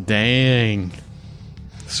 Dang.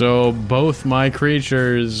 So both my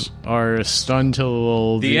creatures are stunned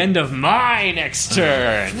till The end of my next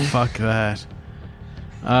turn. Fuck that.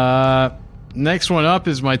 Next one up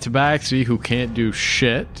is my tabaxi, who can't do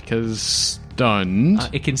shit because stunned.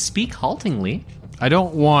 It can speak haltingly. I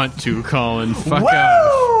don't want to, Colin. Fuck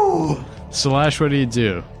off. Slash, what do you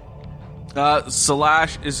do?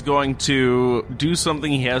 Salash is going to do something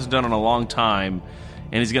he hasn't done in a long time,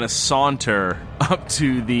 and he's going to saunter up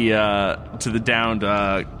to the downed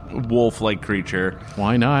wolf-like creature.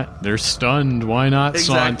 Why not? They're stunned. Why not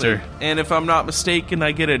saunter? And if I'm not mistaken,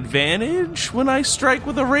 I get advantage when I strike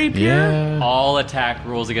with a rapier? Yeah. All attack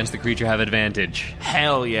rolls against the creature have advantage.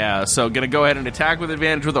 Hell yeah. So gonna go ahead and attack with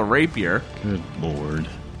advantage with a rapier. Good lord.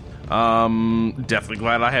 Definitely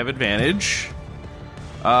glad I have advantage.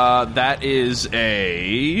 That is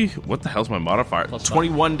a... What the hell's my modifier?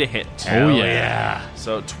 21 to hit. Oh, yeah.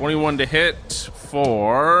 So 21 to hit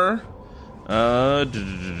for...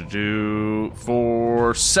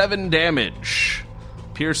 for 7 damage.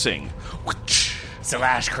 Piercing.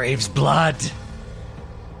 Salash craves blood.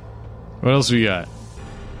 What else we got?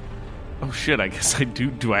 Oh shit, I guess I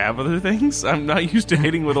do. Do I have other things? I'm not used to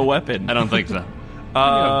hitting with a weapon. I don't think so.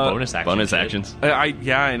 Bonus action. Bonus shit. actions.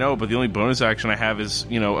 Yeah, I know, but the only bonus action I have is,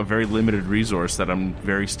 a very limited resource that I'm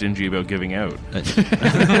very stingy about giving out. At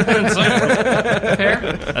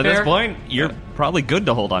this point, you're probably good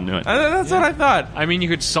to hold on to it. That's what I thought. I mean, you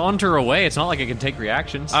could saunter away. It's not like it can take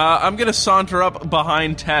reactions. I'm gonna saunter up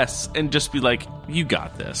behind Tess and just be like, "You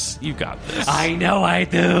got this. You got this." I know I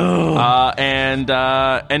do. And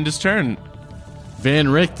end his turn. Van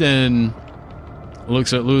Richten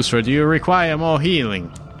looks at Lustra. Do you require more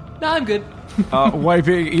healing? No, I'm good.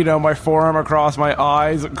 Wiping, my forearm across my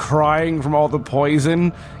eyes, crying from all the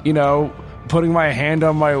poison, putting my hand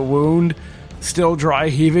on my wound, still dry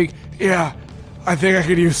heaving. Yeah, I think I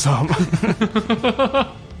could use some.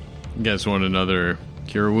 You guys want another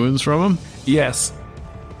cure wounds from him? Yes.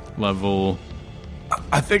 Level.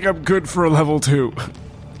 I think I'm good for a level 2. I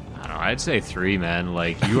don't know. I'd say 3, man.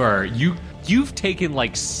 Like, you've taken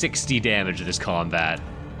like 60 damage this combat.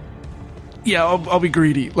 Yeah, I'll be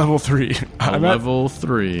greedy. Level 3. I'm at Level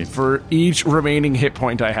 3. for each remaining hit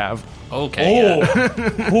point I have. Okay.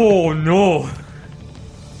 Oh no.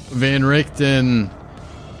 Van Richten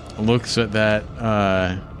looks at that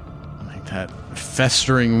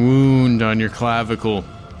festering wound on your clavicle.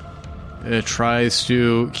 It tries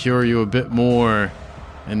to cure you a bit more,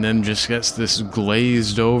 and then just gets this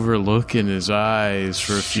glazed over look in his eyes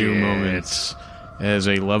for a few moments as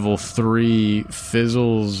a level 3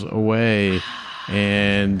 fizzles away.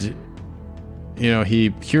 And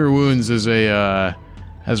he cure wounds as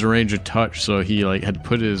has a range of touch, so he had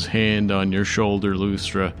put his hand on your shoulder,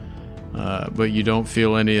 Lustra, but you don't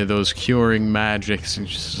feel any of those curing magics. And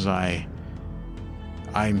just says,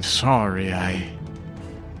 I'm sorry.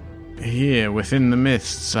 Here within the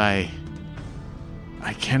mists, I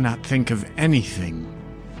cannot think of anything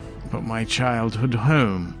but my childhood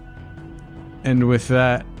home. And with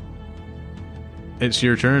that, it's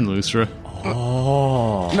your turn, Lustra.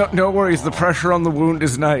 No worries. The pressure on the wound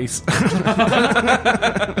is nice.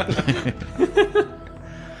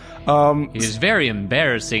 It is very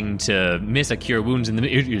embarrassing to miss a cure wounds in the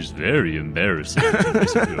mist. It is very embarrassing to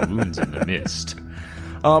miss a cure wounds in the mist.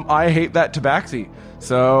 I hate that tabaxi,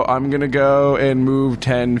 so I'm gonna go and move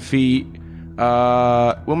 10 feet.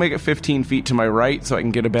 We'll make it 15 feet to my right so I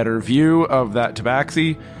can get a better view of that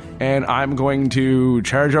tabaxi. And I'm going to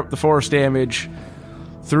charge up the force damage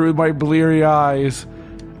through my bleary eyes,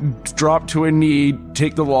 drop to a knee,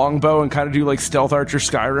 take the longbow, and kind of do like Stealth Archer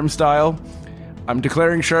Skyrim style. I'm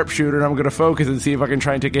declaring sharpshooter, and I'm going to focus and see if I can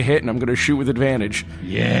try and take a hit, and I'm going to shoot with advantage.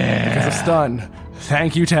 Yeah. Because of stun.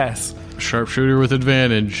 Thank you, Tess. Sharpshooter with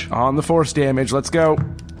advantage. On the force damage, let's go.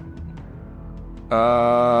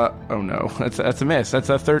 Oh no, that's a miss. That's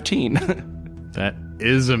a 13. That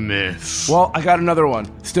is a miss. Well, I got another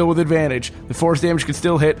one. Still with advantage. The force damage can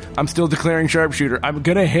still hit. I'm still declaring sharpshooter. I'm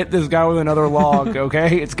gonna hit this guy with another log,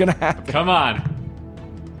 okay? It's gonna happen. Come on.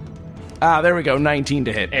 There we go. 19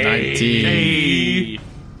 to hit. 19.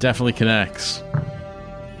 Definitely connects.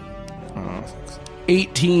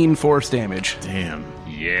 18 force damage. Damn.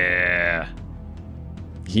 Yeah.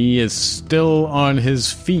 He is still on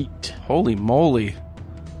his feet. Holy moly.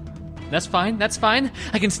 That's fine.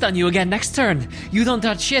 I can stun you again next turn. You don't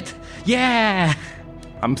touch shit. Yeah.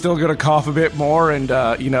 I'm still gonna cough a bit more and,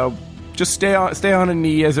 just stay on a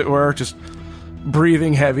knee, as it were. Just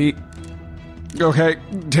breathing heavy. Okay,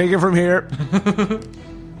 take it from here.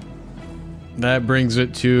 That brings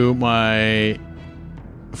it to my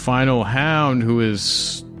final hound, who is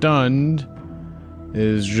stunned,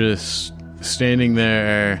 is just standing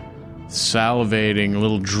there salivating,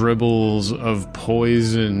 little dribbles of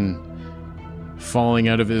poison falling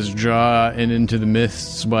out of his jaw and into the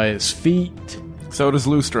mists by its feet. So does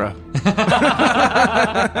Lustra.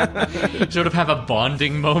 Sort of have a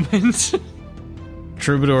bonding moment.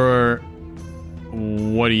 Troubadour,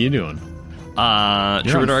 what are you doing?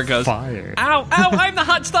 Troubadour goes, Fire. ow, I'm the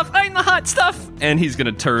hot stuff, and he's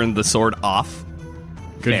gonna turn the sword off.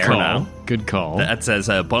 Good Fair call. now. Good call. That's as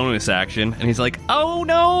a bonus action, and he's like, oh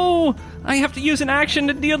no, I have to use an action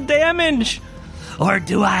to deal damage. Or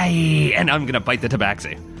do I? And I'm gonna bite the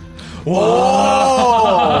tabaxi.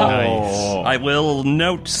 Oh! Nice. I will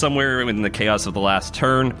note somewhere in the chaos of the last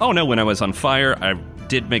turn, oh no, when I was on fire, I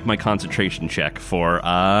did make my concentration check for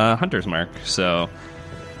Hunter's Mark, so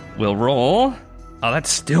we'll roll. Oh,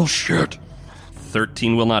 that's still shit.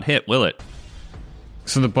 13 will not hit, will it?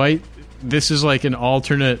 So the bite, this is like an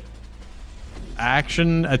alternate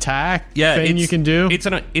action attack thing you can do?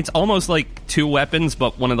 It's almost like two weapons,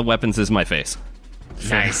 but one of the weapons is my face.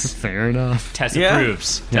 Nice. Fair enough. Tess Yeah.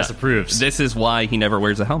 approves. Tess approves. This is why he never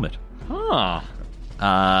wears a helmet. Huh.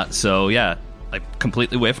 So yeah, I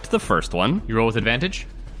completely whiffed the first one. You roll with advantage?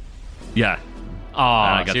 Yeah,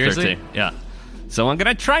 Aw, I got seriously? 13. Yeah. So I'm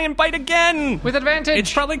gonna try and bite again. With advantage?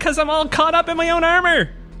 It's probably because I'm all caught up in my own armor.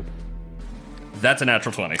 That's a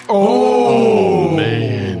natural 20.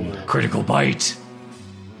 Man. critical bite.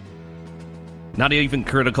 Not even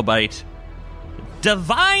critical bite.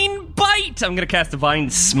 Divine bite. I'm gonna cast divine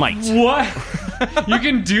smite. What? You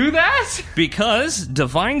can do that? Because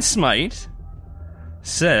Divine Smite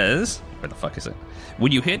says, where the fuck is it?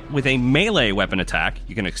 When you hit with a melee weapon attack,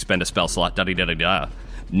 you can expend a spell slot, da-da-da-da-da.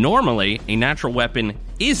 Normally, a natural weapon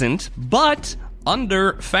isn't, but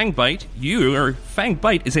under Fang Bite, Fang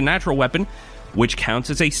Bite is a natural weapon, which counts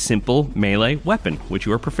as a simple melee weapon, which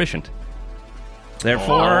you are proficient.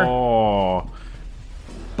 Therefore, Oh.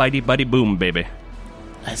 bitey buddy boom, baby.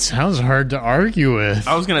 That sounds hard to argue with.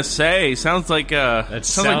 I was gonna say, sounds like sounds like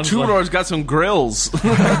sounds Troubadour's got some grills.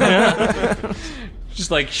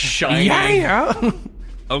 Just like shining. yeah.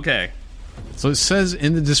 Okay, So it says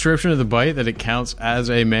in the description of the bite that it counts as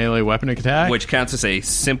a melee weapon attack. which counts as a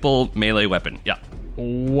simple melee weapon. Yeah.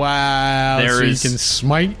 Wow. There so is- you can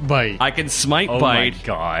smite bite. I can smite Oh bite. my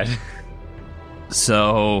god.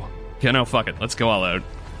 So, fuck it. Let's go all out.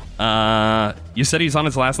 You said he's on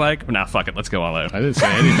his last leg? Nah, fuck it. Let's go all out. I didn't say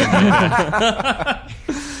anything.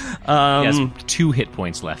 He has 2 hit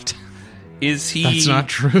points left. Is he... That's not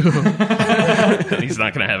true. He's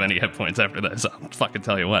not going to have any hit points after this. I'll fucking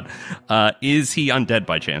tell you what. Is he undead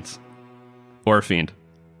by chance? Or a fiend?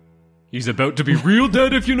 He's about to be real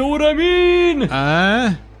dead, if you know what I mean.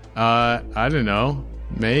 I don't know.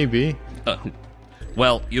 Maybe.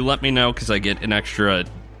 Well, you let me know because I get an extra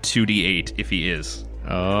 2d8 if he is.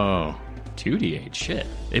 Oh. 2d8, shit.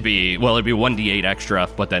 It'd be 1d8 extra,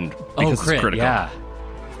 but then because it's critical. yeah.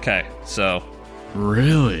 Okay, so...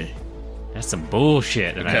 Really? That's some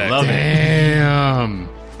bullshit, and Okay. I love it. Damn.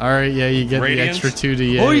 All right, yeah, you get Radiance? the extra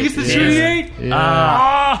 2d8. Oh, you get the 2d8?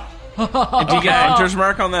 Yeah. And do you get Hunter's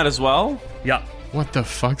Mark on that as well? Yeah. What the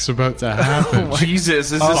fuck's about to happen?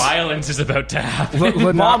 Jesus, is Violence is about to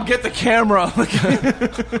happen. Mom, get the camera.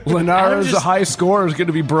 Lenara's high score is going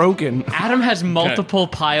to be broken. Adam has multiple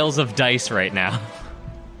piles of dice right now.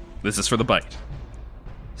 This is for the bite.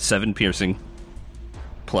 7 piercing.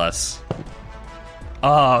 Plus... 2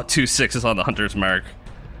 6s on the Hunter's Mark.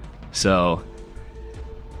 So...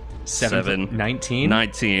 7. 19?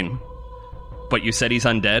 19. But you said he's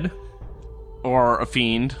undead, or a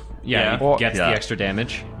fiend. Yeah, he Well, gets yeah. the extra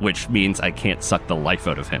damage. which means I can't suck the life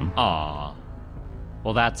out of him. Aw.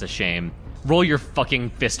 Well, that's a shame. Roll your fucking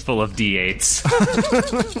fistful of d8s.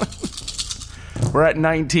 We're at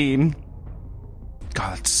 19.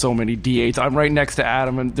 God, that's so many D8s. I'm right next to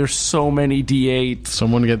Adam, and there's so many D8s.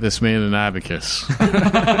 Someone get this man an abacus.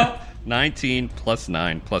 19 plus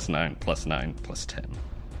 9 plus 9 plus 9 plus 10.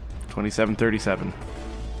 27, 37.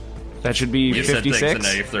 That should be You said things and 56.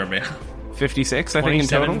 now you threw me. 56, I think, in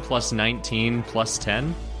 27 total. plus 19 plus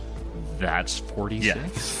 10. That's 46. Yeah,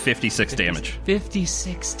 56 damage.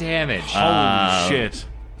 56 damage. Holy shit.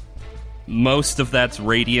 Most of that's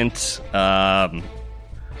radiant, and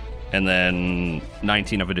then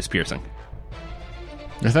 19 of it is piercing.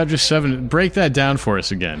 I thought just 7. Break that down for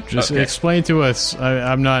us again. Just Okay. explain to us.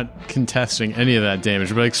 I'm not contesting any of that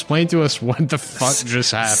damage, but explain to us what the fuck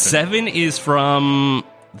just happened. 7 is from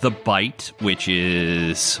the bite, which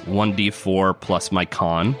is 1d4 plus my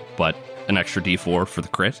con, but an extra d4 for the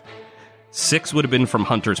crit. 6 would have been from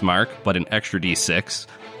Hunter's Mark, but an extra d6,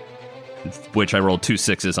 which I rolled 2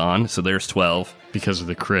 6s on, so there's 12. Because of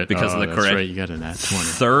the crit. Because of the that's crit. right, you got an at 20.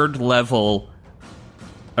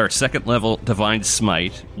 Second level Divine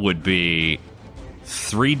Smite would be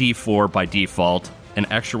 3d4 by default, an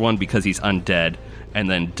extra one because he's undead, and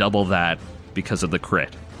then double that because of the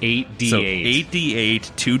crit. 8d8. So 8d8,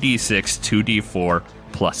 2d6, 2d4,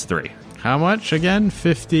 plus 3. How much again?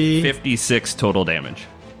 50. 56 total damage.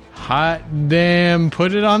 Hot damn.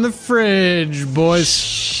 Put it on the fridge, boys.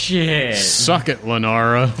 Shit. Suck it,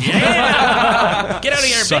 Lenara. Get out of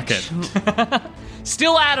here, Suck bitch. it.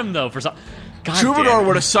 Still Adam, though, for some... God Troubadour damn.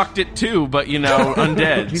 would have sucked it too, but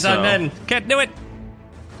undead. He's so. undead. Can't do it.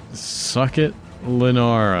 Suck it,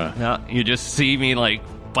 Lenara. Yeah, you just see me,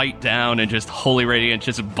 bite down and just Holy Radiant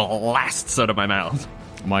just blasts out of my mouth.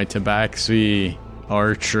 My tabaxi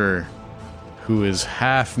archer, who is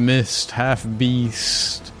half mist, half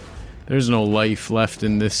beast. There's no life left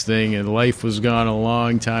in this thing, and life was gone a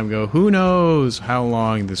long time ago. Who knows how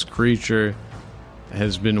long this creature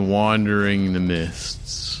has been wandering the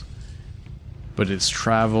mists. but its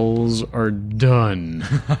travels are done.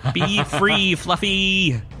 Be free,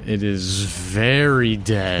 Fluffy. It is very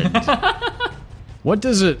dead. What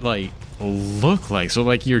does it, like, look like? So,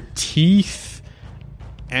 like, your teeth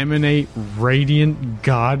emanate radiant,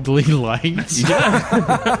 godly light?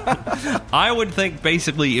 I would think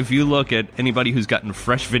basically if you look at anybody who's gotten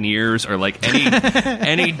fresh veneers or like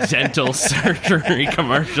any dental surgery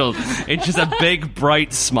commercials, it's just a big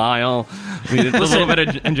bright smile. I mean, it's a little bit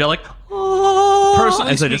of angelic.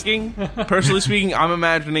 Personally speaking, I'm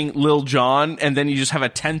imagining Lil Jon, and then you just have a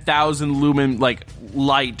 10,000 lumen like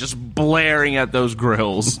light just blaring at those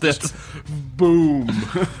grills. Just boom.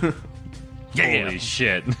 Holy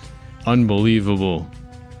shit. Unbelievable.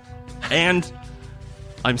 And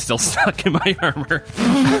I'm still stuck in my armor.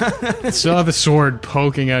 Still have a sword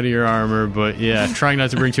poking out of your armor, but yeah, trying not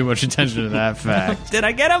to bring too much attention to that fact. Did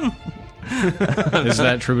I get him? Is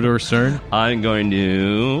that Troubadour's turn? I'm going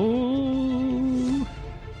to...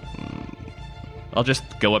 I'll just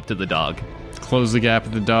go up to the dog. Close the gap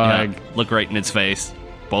with the dog. Yeah, look right in its face.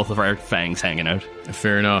 Both of our fangs hanging out.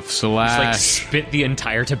 Fair enough. Slash. Like spit the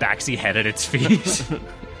entire tabaxi head at its feet.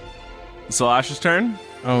 Slash's turn.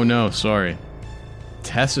 Oh no, sorry.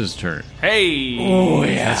 Tessa's turn. Hey. Oh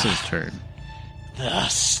yeah. Tessa's turn. The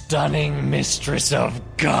stunning mistress of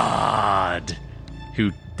God.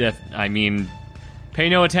 Who, pay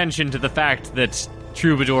no attention to the fact that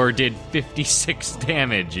Troubadour did 56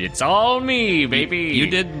 damage. It's all me, baby. You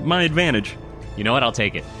did my advantage. You know what? I'll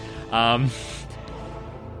take it.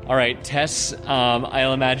 All right, Tess,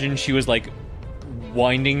 I'll imagine she was, like,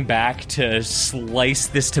 winding back to slice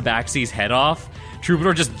this tabaxi's head off.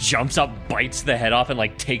 Troubadour just jumps up, bites the head off, and,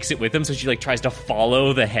 like, takes it with him, so she, like, tries to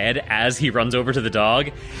follow the head as he runs over to the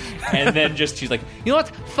dog. And then she's like, you know what?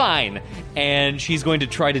 Fine. And she's going to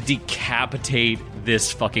try to decapitate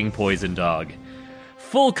this fucking poison dog.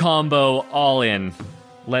 Full combo, all in.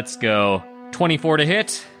 Let's go. 24 to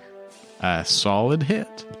hit. A solid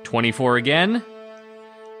hit. 24 again.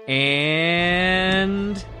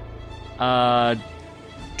 And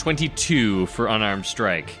 22 for unarmed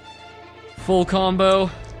strike. Full combo.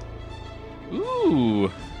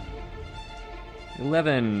 Ooh.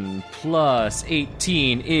 11 plus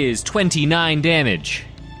 18 is 29 damage.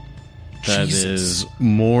 That is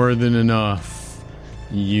more than enough.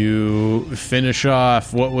 You finish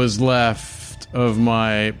off what was left of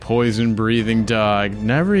my poison-breathing dog.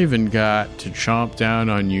 Never even got to chomp down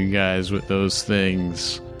on you guys with those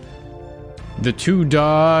things. The two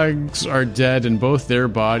dogs are dead, and both their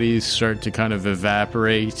bodies start to kind of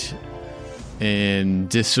evaporate and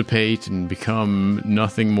dissipate and become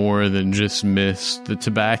nothing more than just mist. The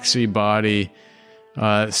tabaxi body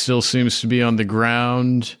still seems to be on the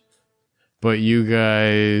ground, but you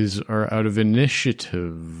guys are out of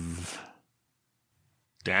initiative.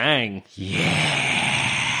 Dang.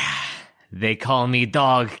 Yeah. They call me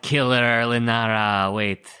Dog Killer Linara.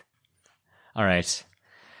 Wait. All right.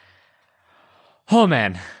 Oh,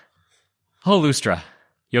 man. Oh, Lustra.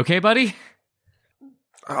 You okay, buddy?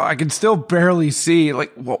 Oh, I can still barely see.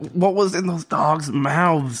 Like, what was in those dogs'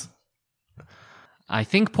 mouths? I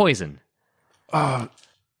think poison. God.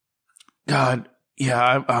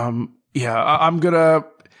 Yeah, I'm gonna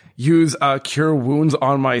use Cure Wounds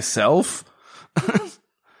on myself.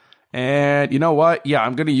 And you know what? Yeah,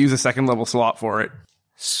 I'm gonna use a second level slot for it.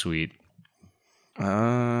 Sweet.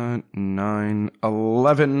 9,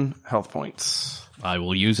 11 health points. I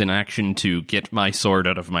will use an action to get my sword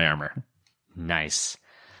out of my armor. Nice.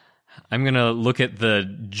 I'm going to look at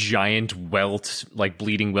the giant welt, like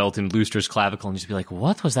bleeding welt in Lustra's clavicle and just be like,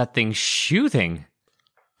 what was that thing shooting?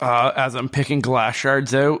 As I'm picking glass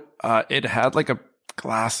shards out, it had like a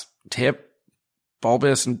glass tip,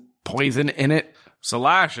 bulbous and poison in it.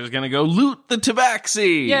 Slash is gonna go loot the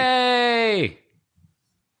tabaxi. Yay!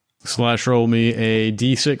 Slash, roll me a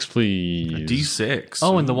d6, please. A D6.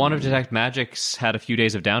 Oh, and the Wand of Detect Magic's had a few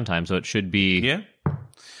days of downtime, so it should be... Yeah.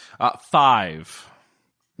 5.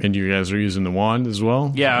 And you guys are using the wand as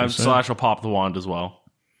well? Yeah, Is that Slash will pop the wand as well.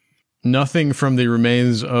 nothing from the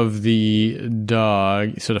remains of the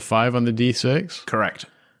dog. You said a 5 on the d6? Correct.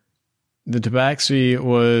 The tabaxi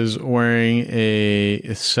was wearing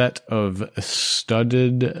a set of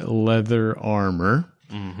studded leather armor.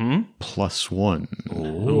 +1.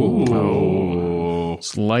 Oh.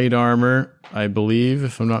 It's light armor, I believe,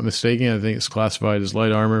 if I'm not mistaken. I think it's classified as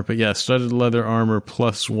light armor. But yeah, studded leather armor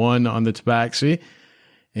 +1 on the tabaxi.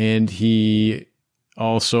 And he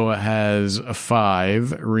also has a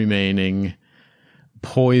 5 remaining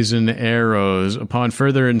poison arrows. Upon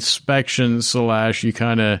further inspection, Slash, you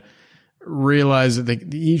kind of realize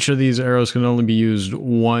that each of these arrows can only be used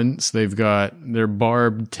once. They've got their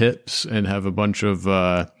barbed tips and have a bunch of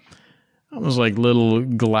almost like little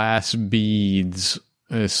glass beads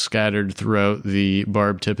scattered throughout the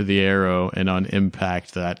barbed tip of the arrow, and on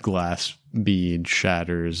impact that glass bead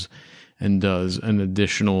shatters and does an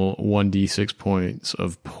additional 1d6 points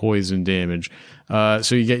of poison damage.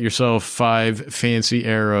 So you get yourself 5 fancy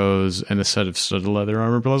arrows and a set of studded leather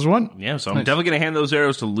armor +1. Yeah, so I'm definitely going to hand those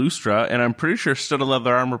arrows to Lustra, and I'm pretty sure studded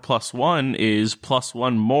leather armor +1 is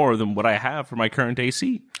 +1 more than what I have for my current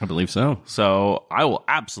AC. I believe so. So I will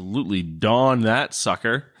absolutely don that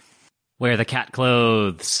sucker. Wear the cat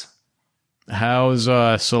clothes. How's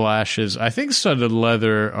Salash's? I think studded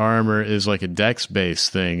leather armor is like a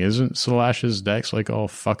dex-based thing. Isn't Salash's dex like all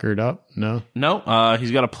fuckered up? No? No,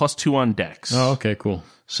 he's got a +2 on dex. Oh, okay, cool.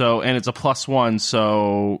 So, and it's a +1,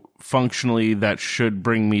 so functionally that should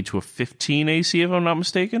bring me to a 15 AC if I'm not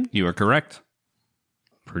mistaken. You are correct.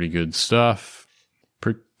 Pretty good stuff.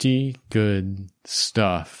 Pretty good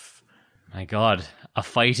stuff. My God, a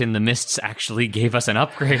fight in the mists actually gave us an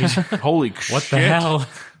upgrade. Holy shit. What the hell?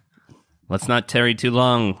 Let's not tarry too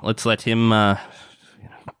long. Let's let him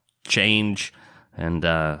change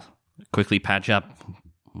and quickly patch up.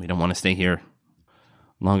 We don't want to stay here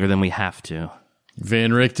longer than we have to.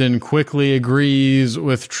 Van Richten quickly agrees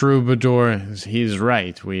with Troubadour. He's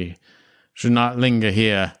right. We should not linger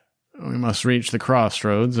here. We must reach the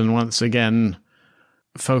crossroads and once again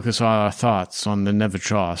focus our thoughts on the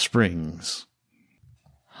Neverchaw Springs.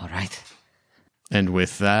 All right. And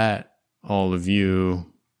with that, all of you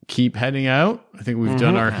keep heading out. I think we've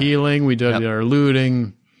done our healing, we did our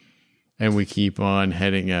looting, and we keep on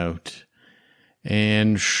heading out.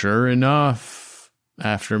 And sure enough,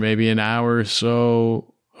 after maybe an hour or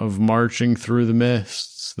so of marching through the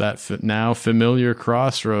mists, that now familiar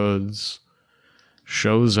crossroads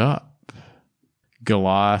shows up.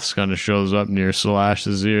 Galas kind of shows up near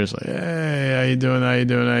Salash's ears like, hey, how you doing, how you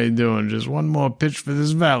doing, how you doing? Just one more pitch for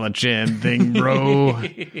this Valachan thing, bro.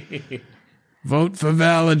 Vote for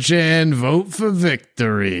Valachan, vote for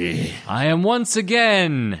victory. I am once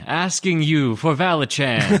again asking you for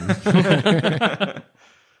Valachan.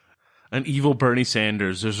 An evil Bernie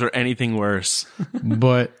Sanders. Is there anything worse?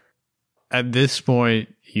 But at this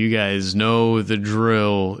point, you guys know the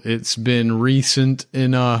drill. It's been recent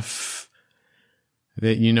enough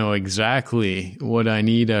that you know exactly what I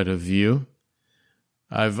need out of you.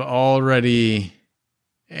 I've already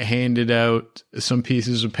handed out some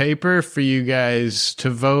pieces of paper for you guys to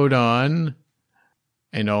vote on,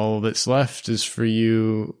 and all that's left is for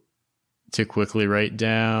you to quickly write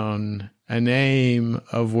down a name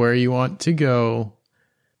of where you want to go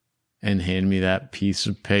and hand me that piece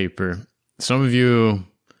of paper. Some of you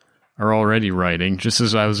are already writing, just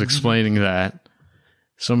as I was explaining that.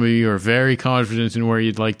 Some of you are very confident in where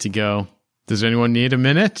you'd like to go. Does anyone need a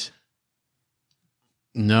minute?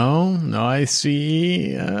 No, I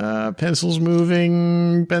see. Pencils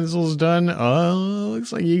moving, pencils done. Oh,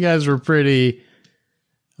 looks like you guys were pretty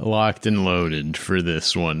locked and loaded for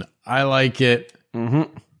this one. I like it.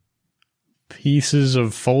 Mm-hmm. Pieces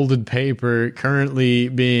of folded paper currently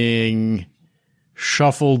being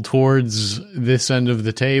shuffled towards this end of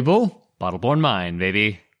the table. Bottleborn Mine,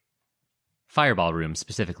 baby. Fireball room,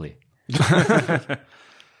 specifically.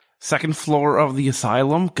 Second floor of the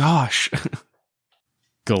asylum? Gosh.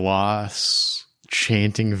 Galas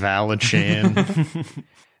chanting Valachan.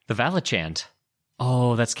 The Valachant.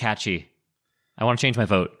 Oh, that's catchy. I want to change my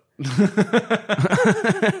vote.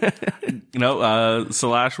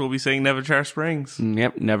 Salash will be saying Neverchar Springs.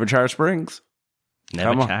 Yep, Neverchar Springs.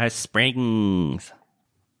 Neverchar Springs.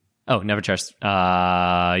 Oh,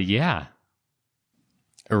 Neverchar. Yeah.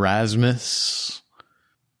 Erasmus,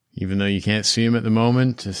 even though you can't see him at the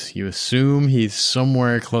moment, you assume he's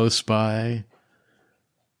somewhere close by.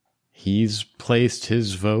 He's placed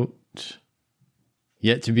his vote.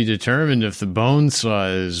 Yet to be determined if the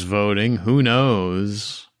Bonesaw is voting. Who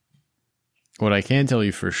knows? What I can tell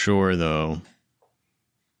you for sure, though,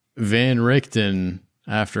 Van Richten,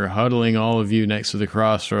 after huddling all of you next to the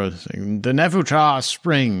crossroads, saying, the Neverchaw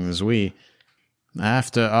Springs,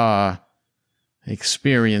 after our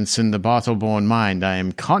experience in the Bottleborn Mind, I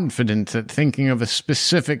am confident that thinking of a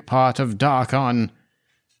specific part of Darkon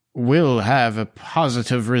will have a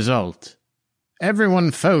positive result.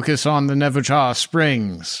 Everyone focus on the Neverchaw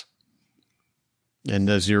Springs. And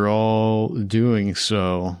as you're all doing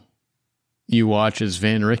so, you watch as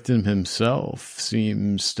Van Richten himself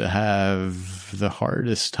seems to have the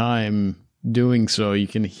hardest time doing so. You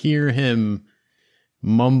can hear him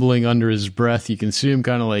mumbling under his breath. You can see him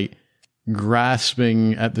kind of like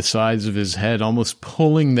grasping at the sides of his head, almost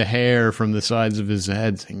pulling the hair from the sides of his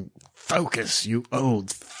head, saying, "Focus, you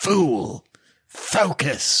old fool!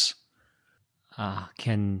 Focus!"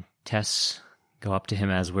 Can Tess go up to him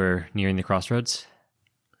as we're nearing the crossroads?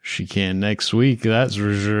 She can next week, that's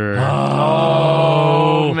for sure.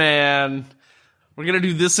 Oh, man. We're going to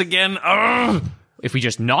do this again? Ugh. If we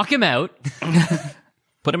just knock him out.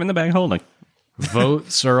 Put him in the bag holding.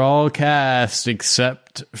 Votes are all cast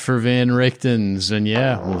except for Van Richten's, and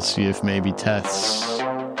yeah, we'll see if maybe Tess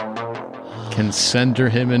can center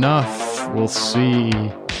him enough. We'll see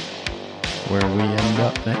where we end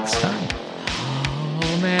up next time.